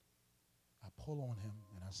 I pull on him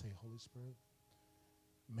and I say, Holy Spirit,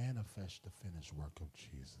 manifest the finished work of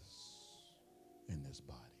Jesus in this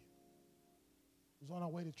body. I was on our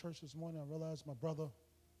way to church this morning. I realized my brother,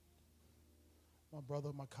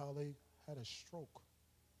 my colleague, had a stroke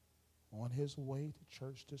on his way to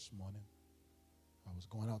church this morning. I was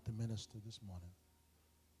going out to minister this morning.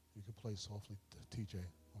 You can play softly, TJ,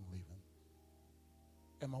 I'm leaving.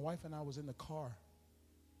 And my wife and I was in the car,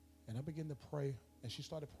 and I began to pray, and she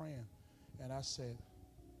started praying. And I said,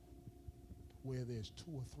 where there's 2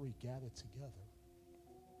 or 3 gathered together,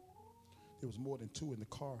 there was more than 2 in the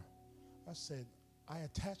car. I said, I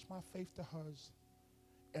attached my faith to hers,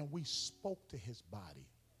 and we spoke to his body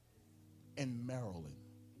in Maryland.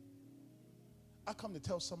 I come to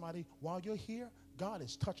tell somebody, while you're here, God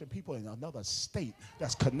is touching people in another state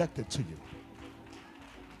that's connected to you.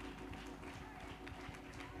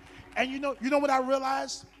 And you know what I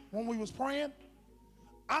realized when we was praying?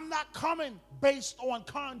 I'm not coming based on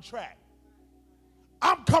contract.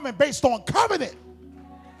 I'm coming based on covenant.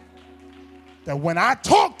 That when I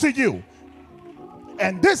talk to you,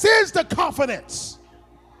 and this is the confidence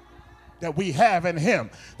that we have in him,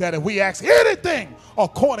 that if we ask anything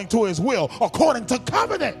according to his will, according to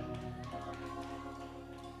covenant,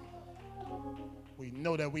 we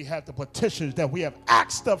know that we have the petitions that we have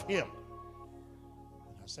asked of him.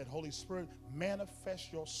 And I said, Holy Spirit,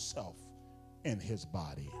 manifest yourself in his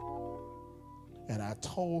body. And I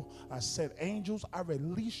said, angels, I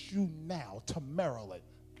release you now to Maryland.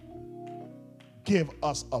 Give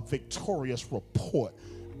us a victorious report.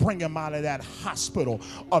 Bring him out of that hospital.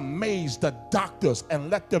 Amaze the doctors and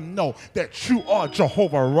let them know that you are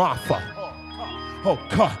Jehovah Rapha. Oh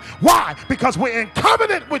God. Why? Because we're in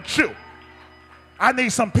covenant with you. I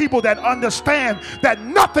need some people that understand that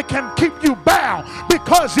nothing can keep you bound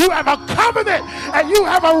because you have a covenant and you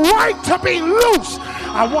have a right to be loose.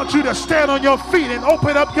 I want you to stand on your feet and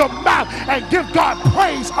open up your mouth and give God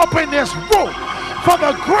praise up in this room for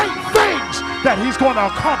the great things that he's going to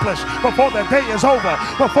accomplish before the day is over,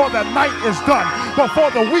 before the night is done,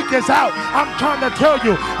 before the week is out. I'm trying to tell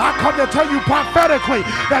you, I come to tell you prophetically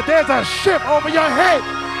that there's a shift over your head.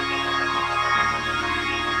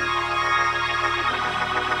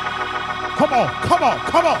 Come on, come on,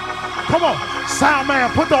 come on, come on. Sound man,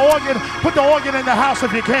 put the organ in the house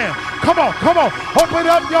if you can. Come on, come on. Open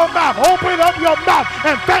up your mouth,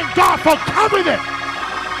 and thank God for covenant.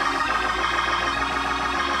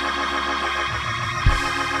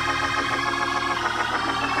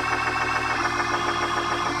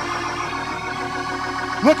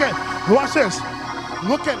 Watch this.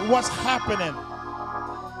 Look at what's happening.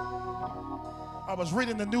 I was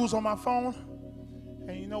reading the news on my phone,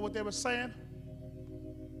 and you know what they were saying?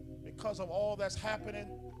 Because of all that's happening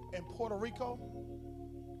in Puerto Rico,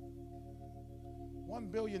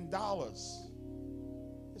 $1 billion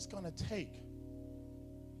it's going to take.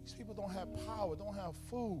 These people don't have power, don't have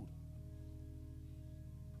food.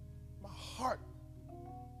 My heart.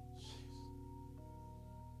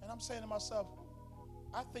 And I'm saying to myself,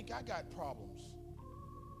 I think I got problems.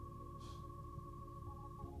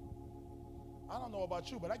 I don't know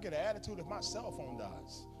about you, but I get an attitude if my cell phone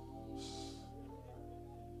dies.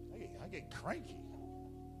 I get cranky.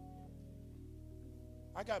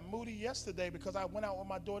 I got moody yesterday because I went out with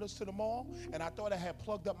my daughters to the mall and I thought I had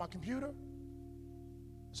plugged up my computer.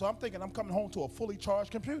 So I'm thinking I'm coming home to a fully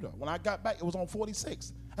charged computer. When I got back, it was on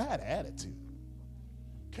 46. I had an attitude.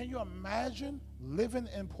 Can you imagine living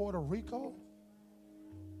in Puerto Rico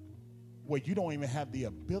where you don't even have the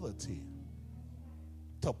ability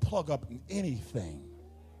to plug up anything?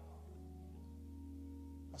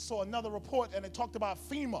 I saw another report and it talked about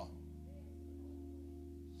FEMA.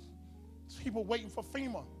 People waiting for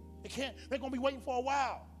FEMA. They're going to be waiting for a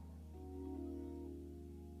while.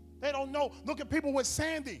 They don't know. Look at people with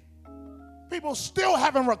Sandy. People still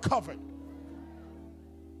haven't recovered.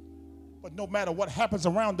 But no matter what happens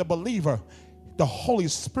around the believer, the Holy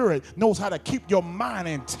Spirit knows how to keep your mind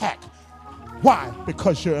intact. Why?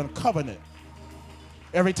 Because you're in covenant.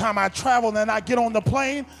 Every time I travel and I get on the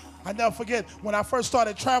plane, I never forget when I first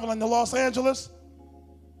started traveling to Los Angeles.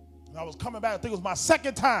 And I was coming back, I think it was my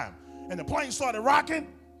second time, and the plane started rocking,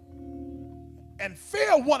 and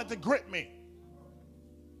fear wanted to grip me.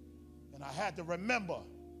 And I had to remember,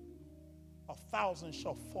 1,000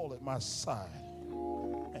 shall fall at my side,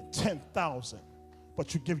 and 10,000.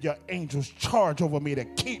 But you give your angels charge over me to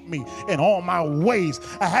keep me in all my ways.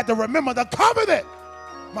 I had to remember the covenant.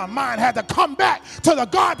 My mind had to come back to the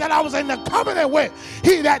God that I was in the covenant with.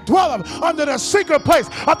 He that dwelleth under the secret place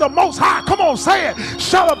of the Most High, come on, say it,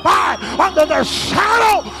 shall abide under the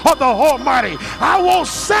shadow of the Almighty. I will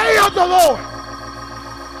say of the Lord,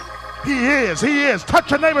 He is, He is.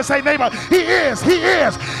 Touch your neighbor, say, neighbor, He is, He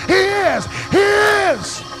is, He is, He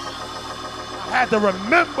is. I had to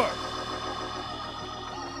remember.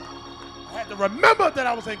 Remember that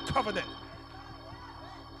I was in covenant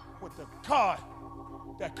with the God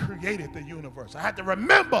that created the universe. I had to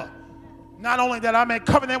remember not only that I'm in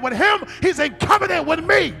covenant with Him, He's in covenant with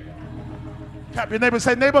me. Tap your neighbor and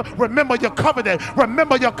say, neighbor, remember your covenant.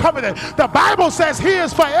 Remember your covenant. The Bible says He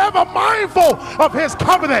is forever mindful of His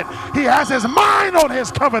covenant. He has His mind on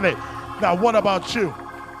His covenant. Now, what about you?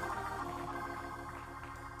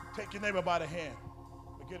 Take your neighbor by the hand.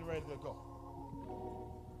 We're getting ready to go.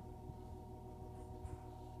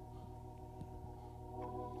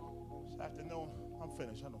 Afternoon, I'm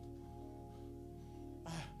finished.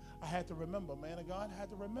 I had to remember, man of God. I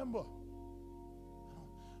had to remember.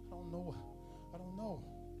 I don't know.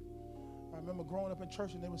 I remember growing up in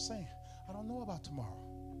church and they were saying, I don't know about tomorrow,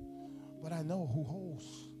 but I know who holds.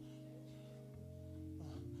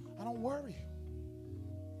 I don't worry.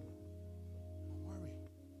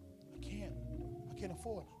 I can't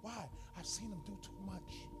afford. Why? I've seen them do too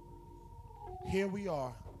much. Here we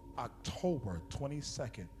are, October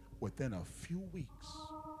 22nd. Within a few weeks,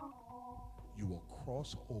 you will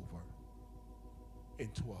cross over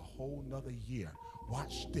into a whole nother year.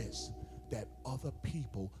 Watch this, that other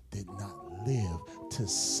people did not live to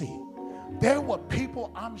see. There were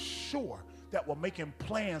people, I'm sure, that were making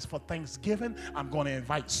plans for Thanksgiving. I'm going to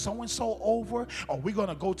invite so-and-so over, or we're going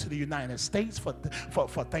to go to the United States for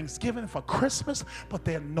Thanksgiving, for Christmas, but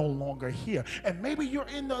they're no longer here. And maybe you're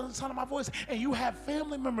in the other side of my voice, and you have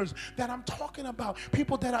family members that I'm talking about,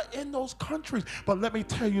 people that are in those countries. But let me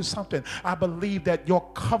tell you something. I believe that your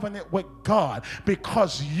covenant with God,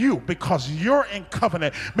 because you're in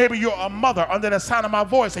covenant, maybe you're a mother under the sound of my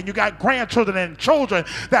voice, and you got grandchildren and children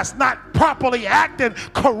that's not properly acting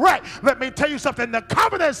correct. Let me tell you something. The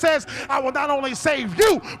covenant says, I will not only save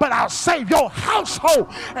you, but I'll save your household.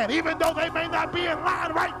 And even though they may not be in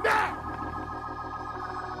line right now,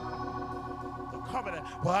 the covenant,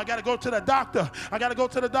 well, I got to go to the doctor.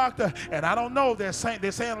 And I don't know. They're saying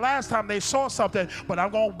last time they saw something, but I'm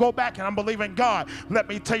going to go back and I'm believing God. Let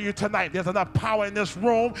me tell you tonight, there's enough power in this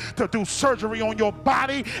room to do surgery on your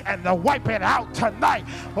body and to wipe it out tonight.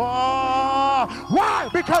 Oh, why?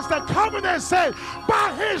 Because the covenant said,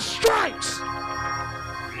 by His stripes.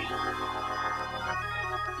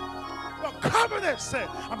 The covenant said,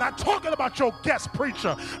 I'm not talking about your guest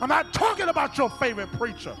preacher. I'm not talking about your favorite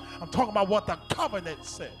preacher. I'm talking about what the covenant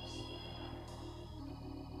says.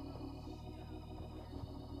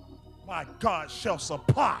 My God shall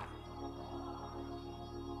supply.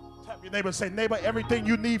 Tap your neighbor and say, neighbor, everything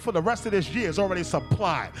you need for the rest of this year is already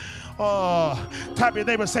supplied. Tap your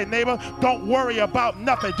neighbor and say, neighbor, don't worry about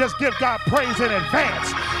nothing. Just give God praise in advance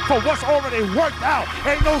for what's already worked out.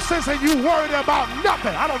 Ain't no sense in you worrying about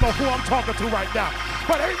nothing. I don't know who I'm talking to right now,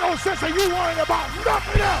 but ain't no sense in you worrying about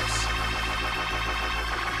nothing else.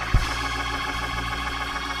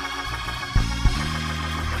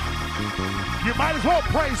 You might as well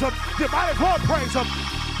praise Him. You might as well praise Him.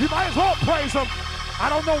 You might as well praise Him. I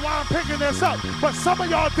don't know why I'm picking this up, but some of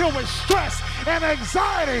y'all deal with stress and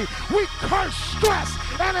anxiety. We curse stress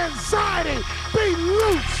and anxiety. Be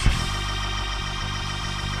loose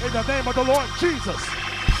in the name of the Lord Jesus.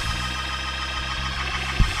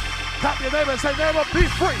 Tap your neighbor and say, neighbor, be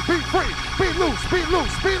free, be free, be loose, be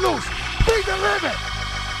loose, be loose, be delivered.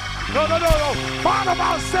 No. Find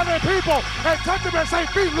about 7 people and touch them and say,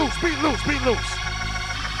 be loose, be loose, be loose.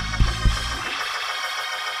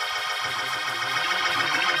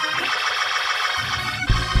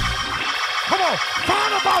 Come on,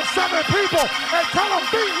 find about 7 people and tell them,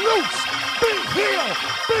 be loose, be healed,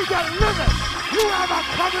 be delivered. You have a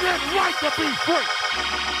covenant right to be free.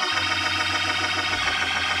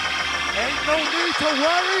 Ain't no need to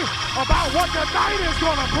worry about what the night is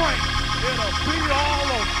going to bring. It'll be all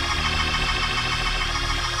over.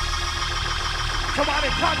 Somebody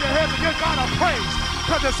clap your hands and give God a praise,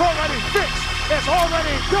 because it's already fixed. It's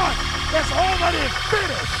already done. It's already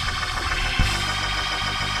finished.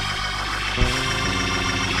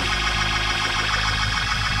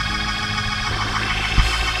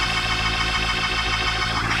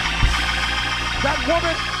 That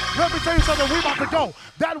woman, let me tell you something, we about to go.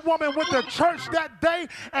 That woman went to church that day,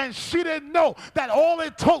 and she didn't know that all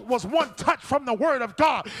it took was one touch from the word of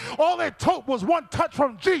God. All it took was one touch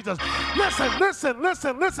from Jesus. Listen.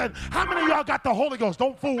 How many of y'all got the Holy Ghost?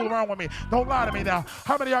 Don't fool around with me. Don't lie to me now.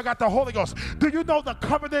 How many of y'all got the Holy Ghost? Do you know the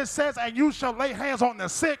covenant says, and you shall lay hands on the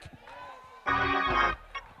sick?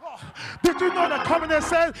 Did you know the covenant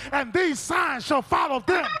says, and these signs shall follow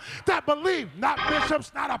them that believe? Not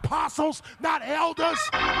bishops, not apostles, not elders,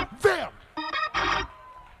 them.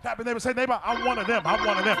 Tap your neighbor, say, neighbor, I'm one of them. I'm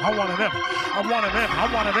one of them. I'm one of them. I'm one of them.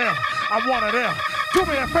 I'm one of them. I'm one of them. Do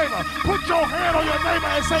me a favor. Put your hand on your neighbor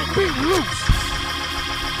and say, be loose.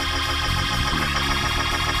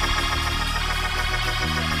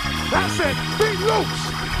 That's it. Be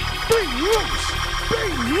loose. Be loose. Be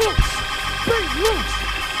loose. Be loose.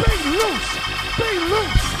 Be loose. Be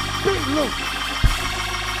loose. Be loose.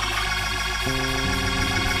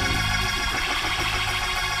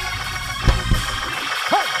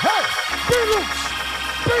 Hey, be loose.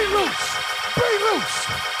 Be loose. Be loose.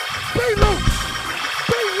 Be loose.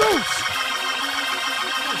 Be loose.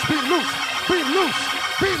 Be loose. Be loose.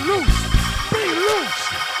 Be loose. Be loose.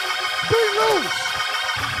 Be loose.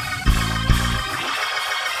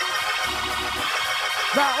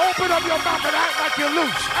 Now open up your mouth and act like you're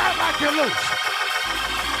loose. Act like you're loose.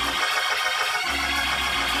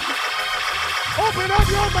 Open up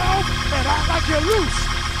your mouth and act like you're loose.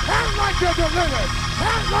 Act like you're delivered.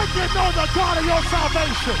 Act like you know the God of your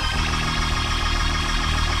salvation.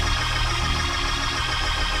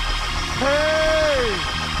 Hey,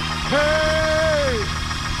 hey,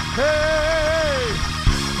 hey,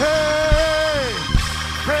 hey,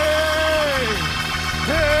 hey,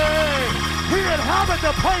 hey. He inhabits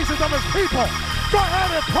the praises of his people. Go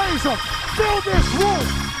ahead and praise him. Fill this room.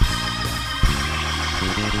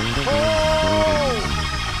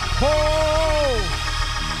 Oh,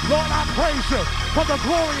 Lord, I praise you for the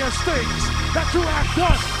glorious things that you have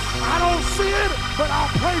done. I don't see it, but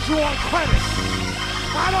I'll praise you on credit.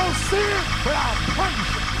 I don't see it, but I'll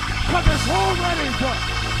praise you because it's already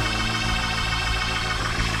done.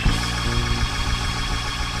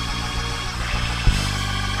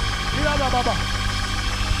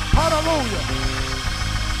 Hallelujah.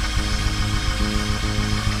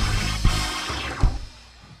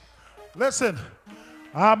 Listen,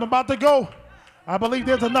 I'm about to go. I believe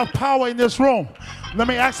there's enough power in this room. Let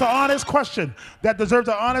me ask an honest question that deserves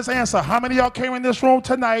an honest answer. How many of y'all came in this room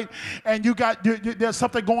tonight and there's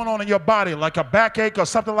something going on in your body, like a backache or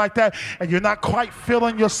something like that, and you're not quite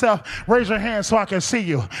feeling yourself? Raise your hand so I can see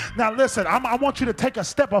you. Now listen, I want you to take a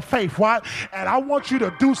step of faith, right? And I want you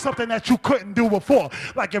to do something that you couldn't do before.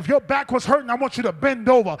 Like if your back was hurting, I want you to bend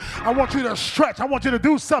over. I want you to stretch. I want you to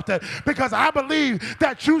do something, because I believe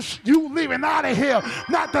that you leaving out of here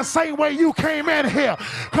not the same way you came in here,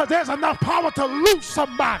 because there's enough power to loose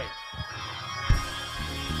somebody.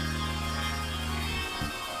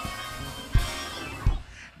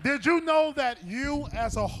 Did you know that you,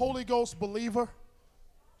 as a Holy Ghost believer,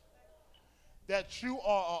 that you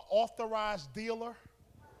are an authorized dealer?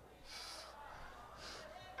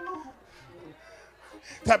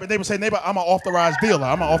 Tap your neighbor, say, neighbor, I'm an authorized dealer.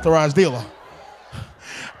 I'm an authorized dealer.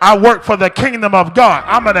 I work for the kingdom of God.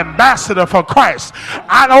 I'm an ambassador for Christ.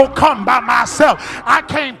 I don't come by myself. I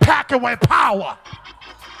came packing with power.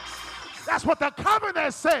 That's what the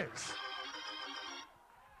covenant says.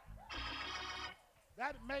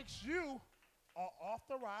 That makes you an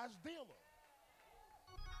authorized dealer.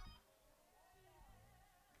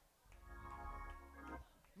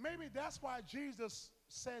 Maybe that's why Jesus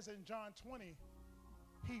says in John 20,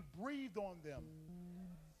 he breathed on them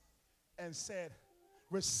and said,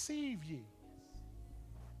 receive ye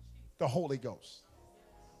the Holy Ghost.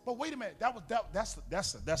 But wait a minute, that's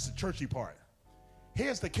the churchy part.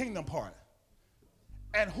 Here's the kingdom part.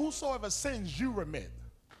 And whosoever sins you remit.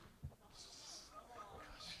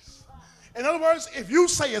 In other words, if you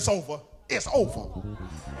say it's over, it's over.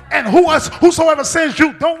 And whosoever sins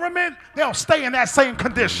you don't they'll stay in that same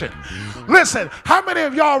condition. Listen, how many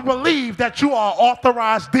of y'all believe that you are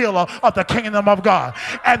authorized dealer of the kingdom of God?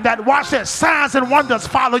 And that, watch this, signs and wonders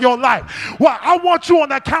follow your life. Well, I want you on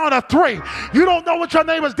the count of 3. You don't know what your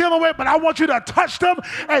neighbor's dealing with, but I want you to touch them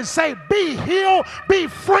and say, be healed, be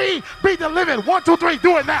free, be delivered. 1, 2, 3,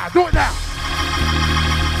 do it now, do it now.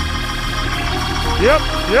 Yep,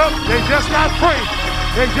 they just got free.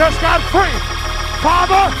 They just got free.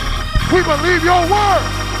 Father, we believe your word.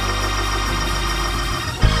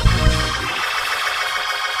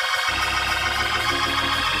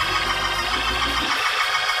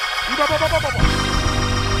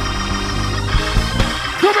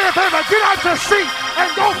 Do me a favor, get out your seat and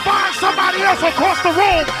go find somebody else across the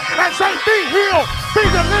room and say, be healed, be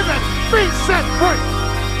delivered, be set free.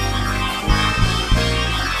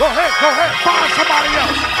 Go ahead, find somebody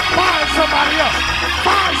else, find somebody else,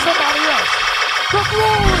 find somebody else. The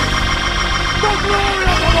glory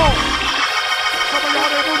of the Lord. Some of y'all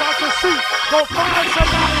didn't move out your seat. Go find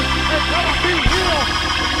somebody and tell them, be healed,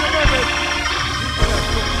 be delivered.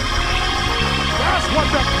 That's what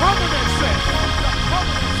the covenant said.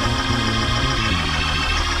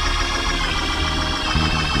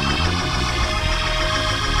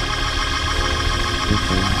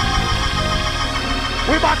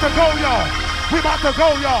 We about to go, y'all. We about to go,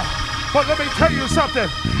 y'all. But let me tell you something.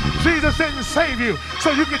 Jesus didn't save you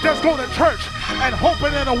so you can just go to church and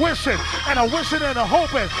hoping and a wishing and a wishing and a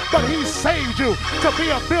hoping. But he saved you to be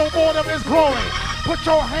a billboard of his glory. Put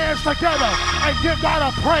your hands together and give God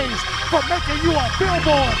a praise for making you a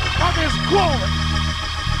billboard of his glory.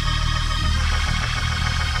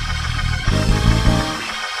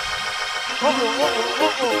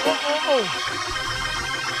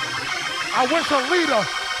 I wish a leader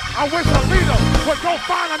would go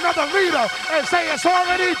find another leader and say it's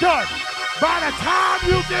already done. By the time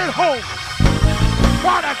you get home,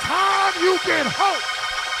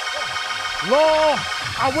 Lord,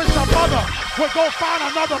 I wish a mother would go find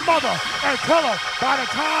another mother and tell her, by the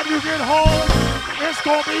time you get home, it's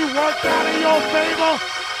going to be worked out in your favor.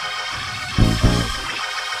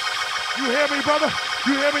 You hear me, brother?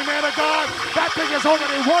 You hear me, man of God? That thing is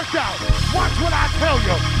already worked out. Watch what I tell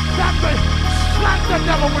you. That thing, slap the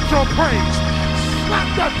devil with your praise. Slap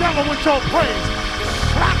the devil with your praise.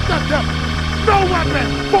 Slap the devil. No weapon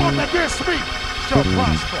formed against me shall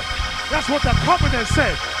prosper. That's what the covenant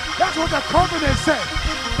said. That's what the covenant said.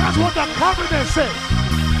 That's what the covenant said.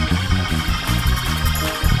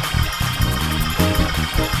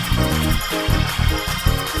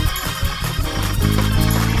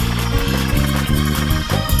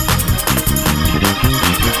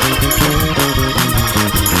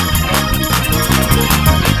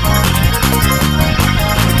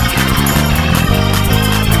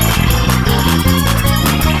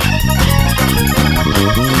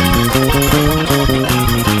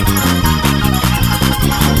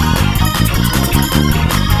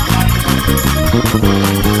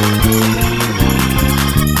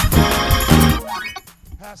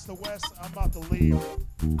 Pastor West, I'm about to leave.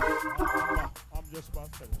 I'm just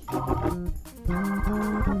about to finish.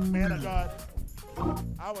 Man of God,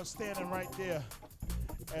 I was standing right there,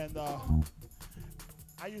 and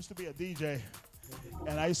I used to be a DJ,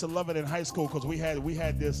 and I used to love it in high school because we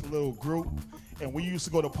had this little group, and we used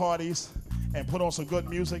to go to parties and put on some good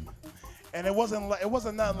music, and it wasn't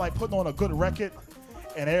nothing like putting on a good record,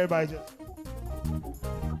 and everybody just.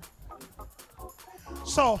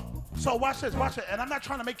 So watch this, and I'm not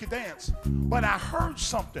trying to make you dance, but I heard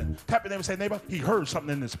something. Tap your neighbor and say, neighbor, he heard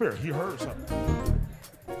something in the spirit. He heard something.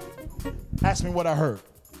 Ask me what I heard.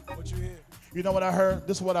 What you hear? You know what I heard?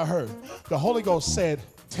 This is what I heard. The Holy Ghost said,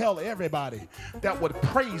 tell everybody that would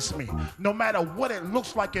praise me, no matter what it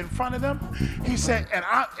looks like in front of them. He said, and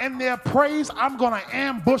in their praise, I'm going to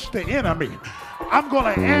ambush the enemy. I'm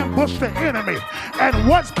going to ambush the enemy. And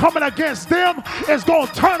what's coming against them is going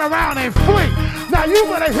to turn around and flee. Now you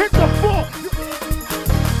better hit the floor.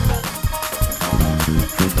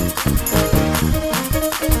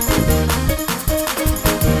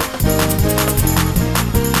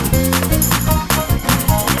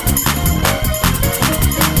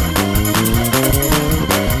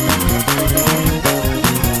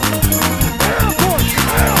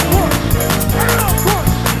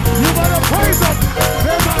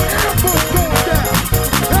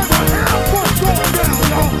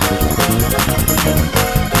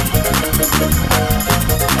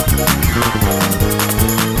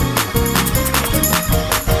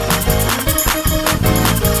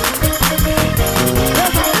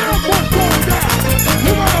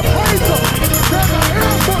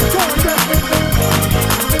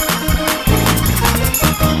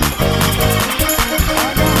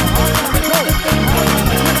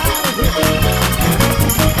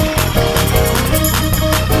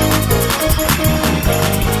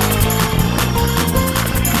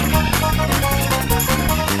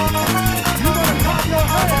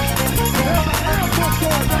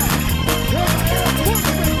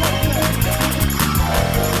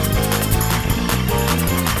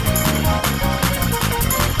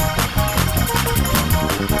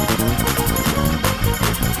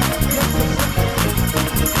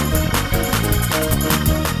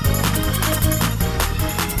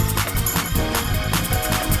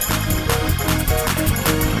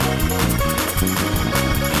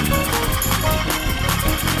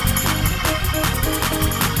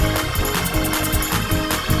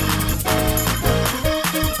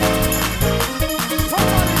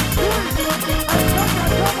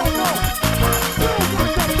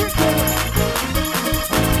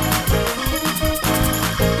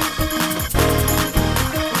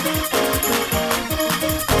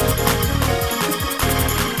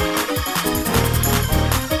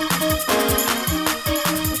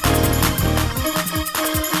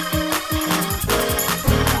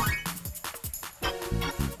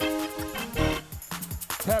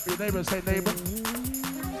 neighbor and say, neighbor,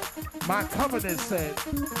 my covenant said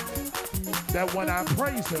that when I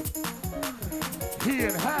praise him, he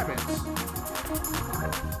inhabits.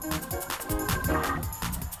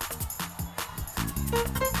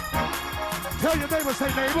 Tell your neighbor,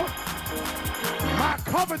 say, neighbor, my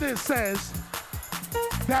covenant says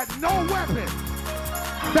that no weapon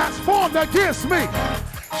that's formed against me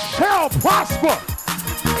shall prosper.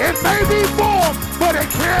 It may be formed, but it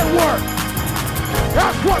can't work.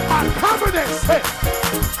 That's what my covenant says.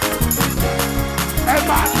 And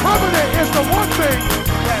my covenant is the one thing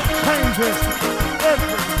that changes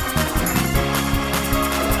everything.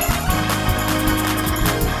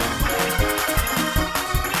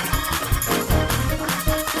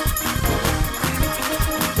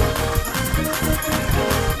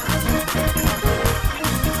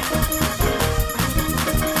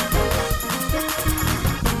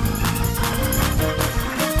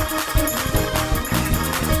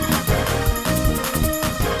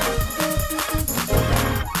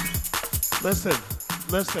 Listen.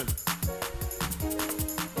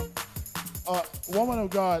 Woman of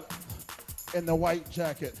God in the white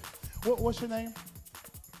jacket. What's your name?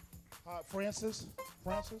 Francis?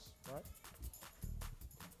 Francis,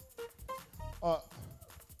 right?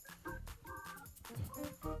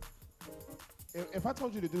 If I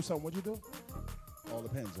told you to do something, what'd you do? All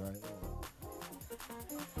depends, right?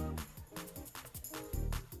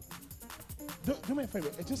 Do me a favor.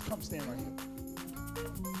 Just come stand right here.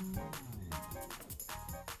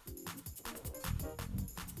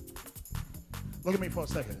 Look at me for a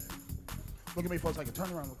second. Look at me for a second.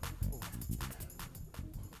 Turn around.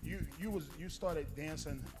 You started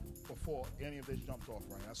dancing before any of this jumped off,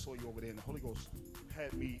 right? I saw you over there, and the Holy Ghost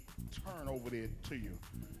had me turn over there to you.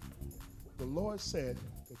 The Lord said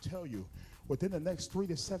to tell you, within the next 3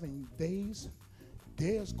 to 7 days,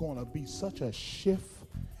 there's going to be such a shift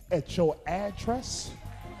at your address.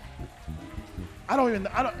 I don't even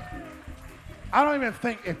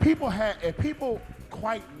think if people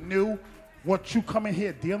quite knew what you come in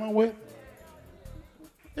here dealing with,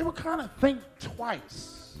 they would kind of think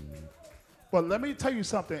twice. But let me tell you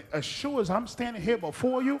something. As sure as I'm standing here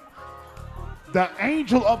before you, the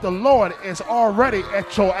angel of the Lord is already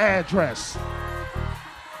at your address.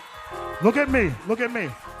 Look at me,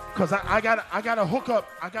 because I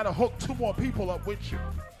gotta hook 2 more people up with you,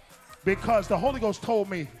 because the Holy Ghost told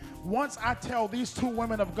me once I tell these 2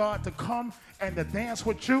 women of God to come and to dance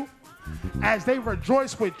with you, as they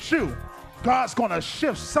rejoice with you, God's going to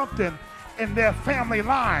shift something in their family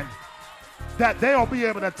line that they'll be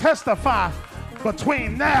able to testify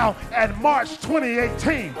between now and March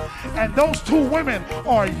 2018. And those 2 women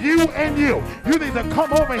are you and you. You need to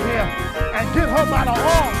come over here and get her by the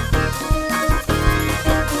arm.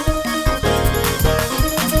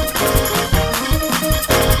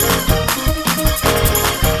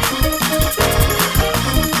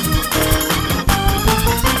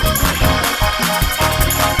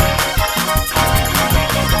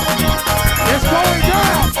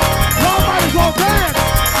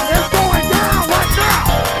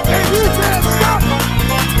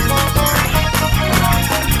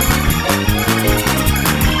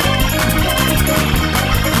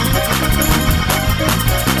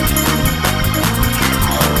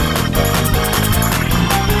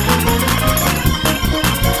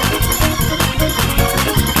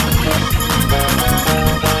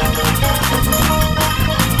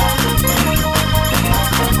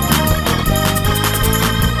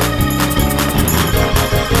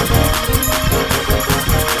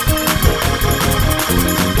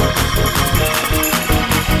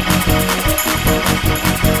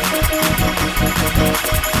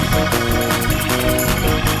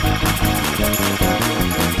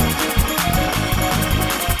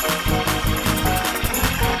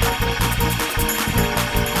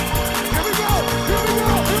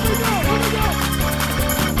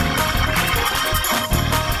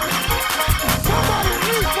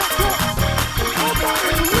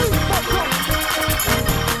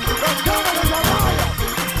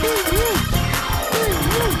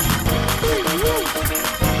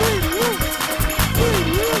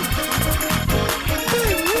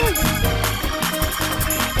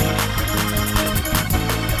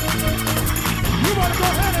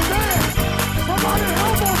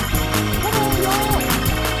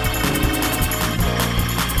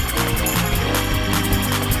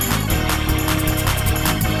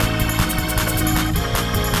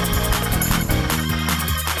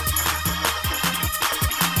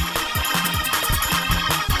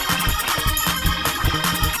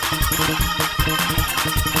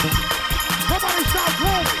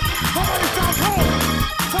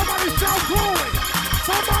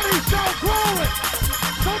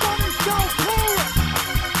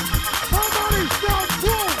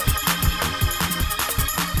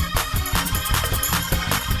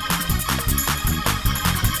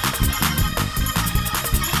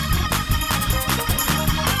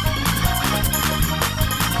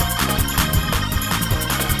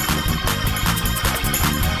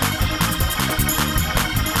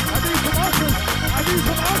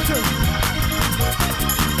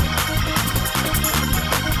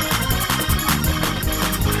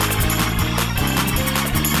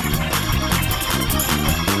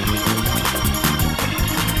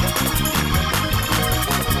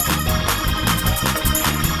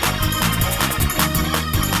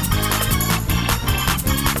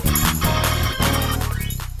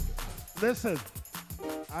 Listen,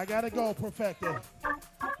 I gotta go, Perfected.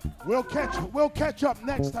 We'll catch up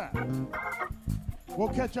next time. We'll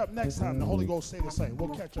catch up next time. The Holy Ghost say the same.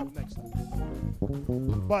 We'll catch up next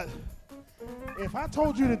time. But if I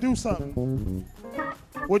told you to do something,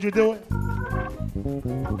 would you do it?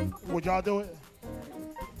 Would y'all do it?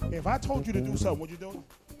 If I told you to do something, would you do it?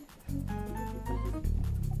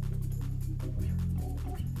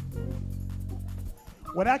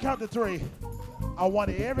 When I count to 3, I want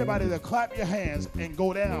everybody to clap your hands and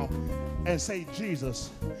go down and say Jesus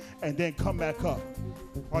and then come back up.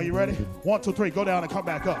 Are you ready? 1, 2, 3, go down and come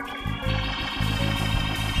back up.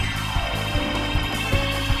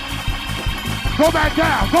 Go back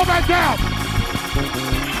down, go back down.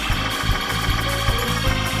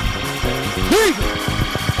 Jesus.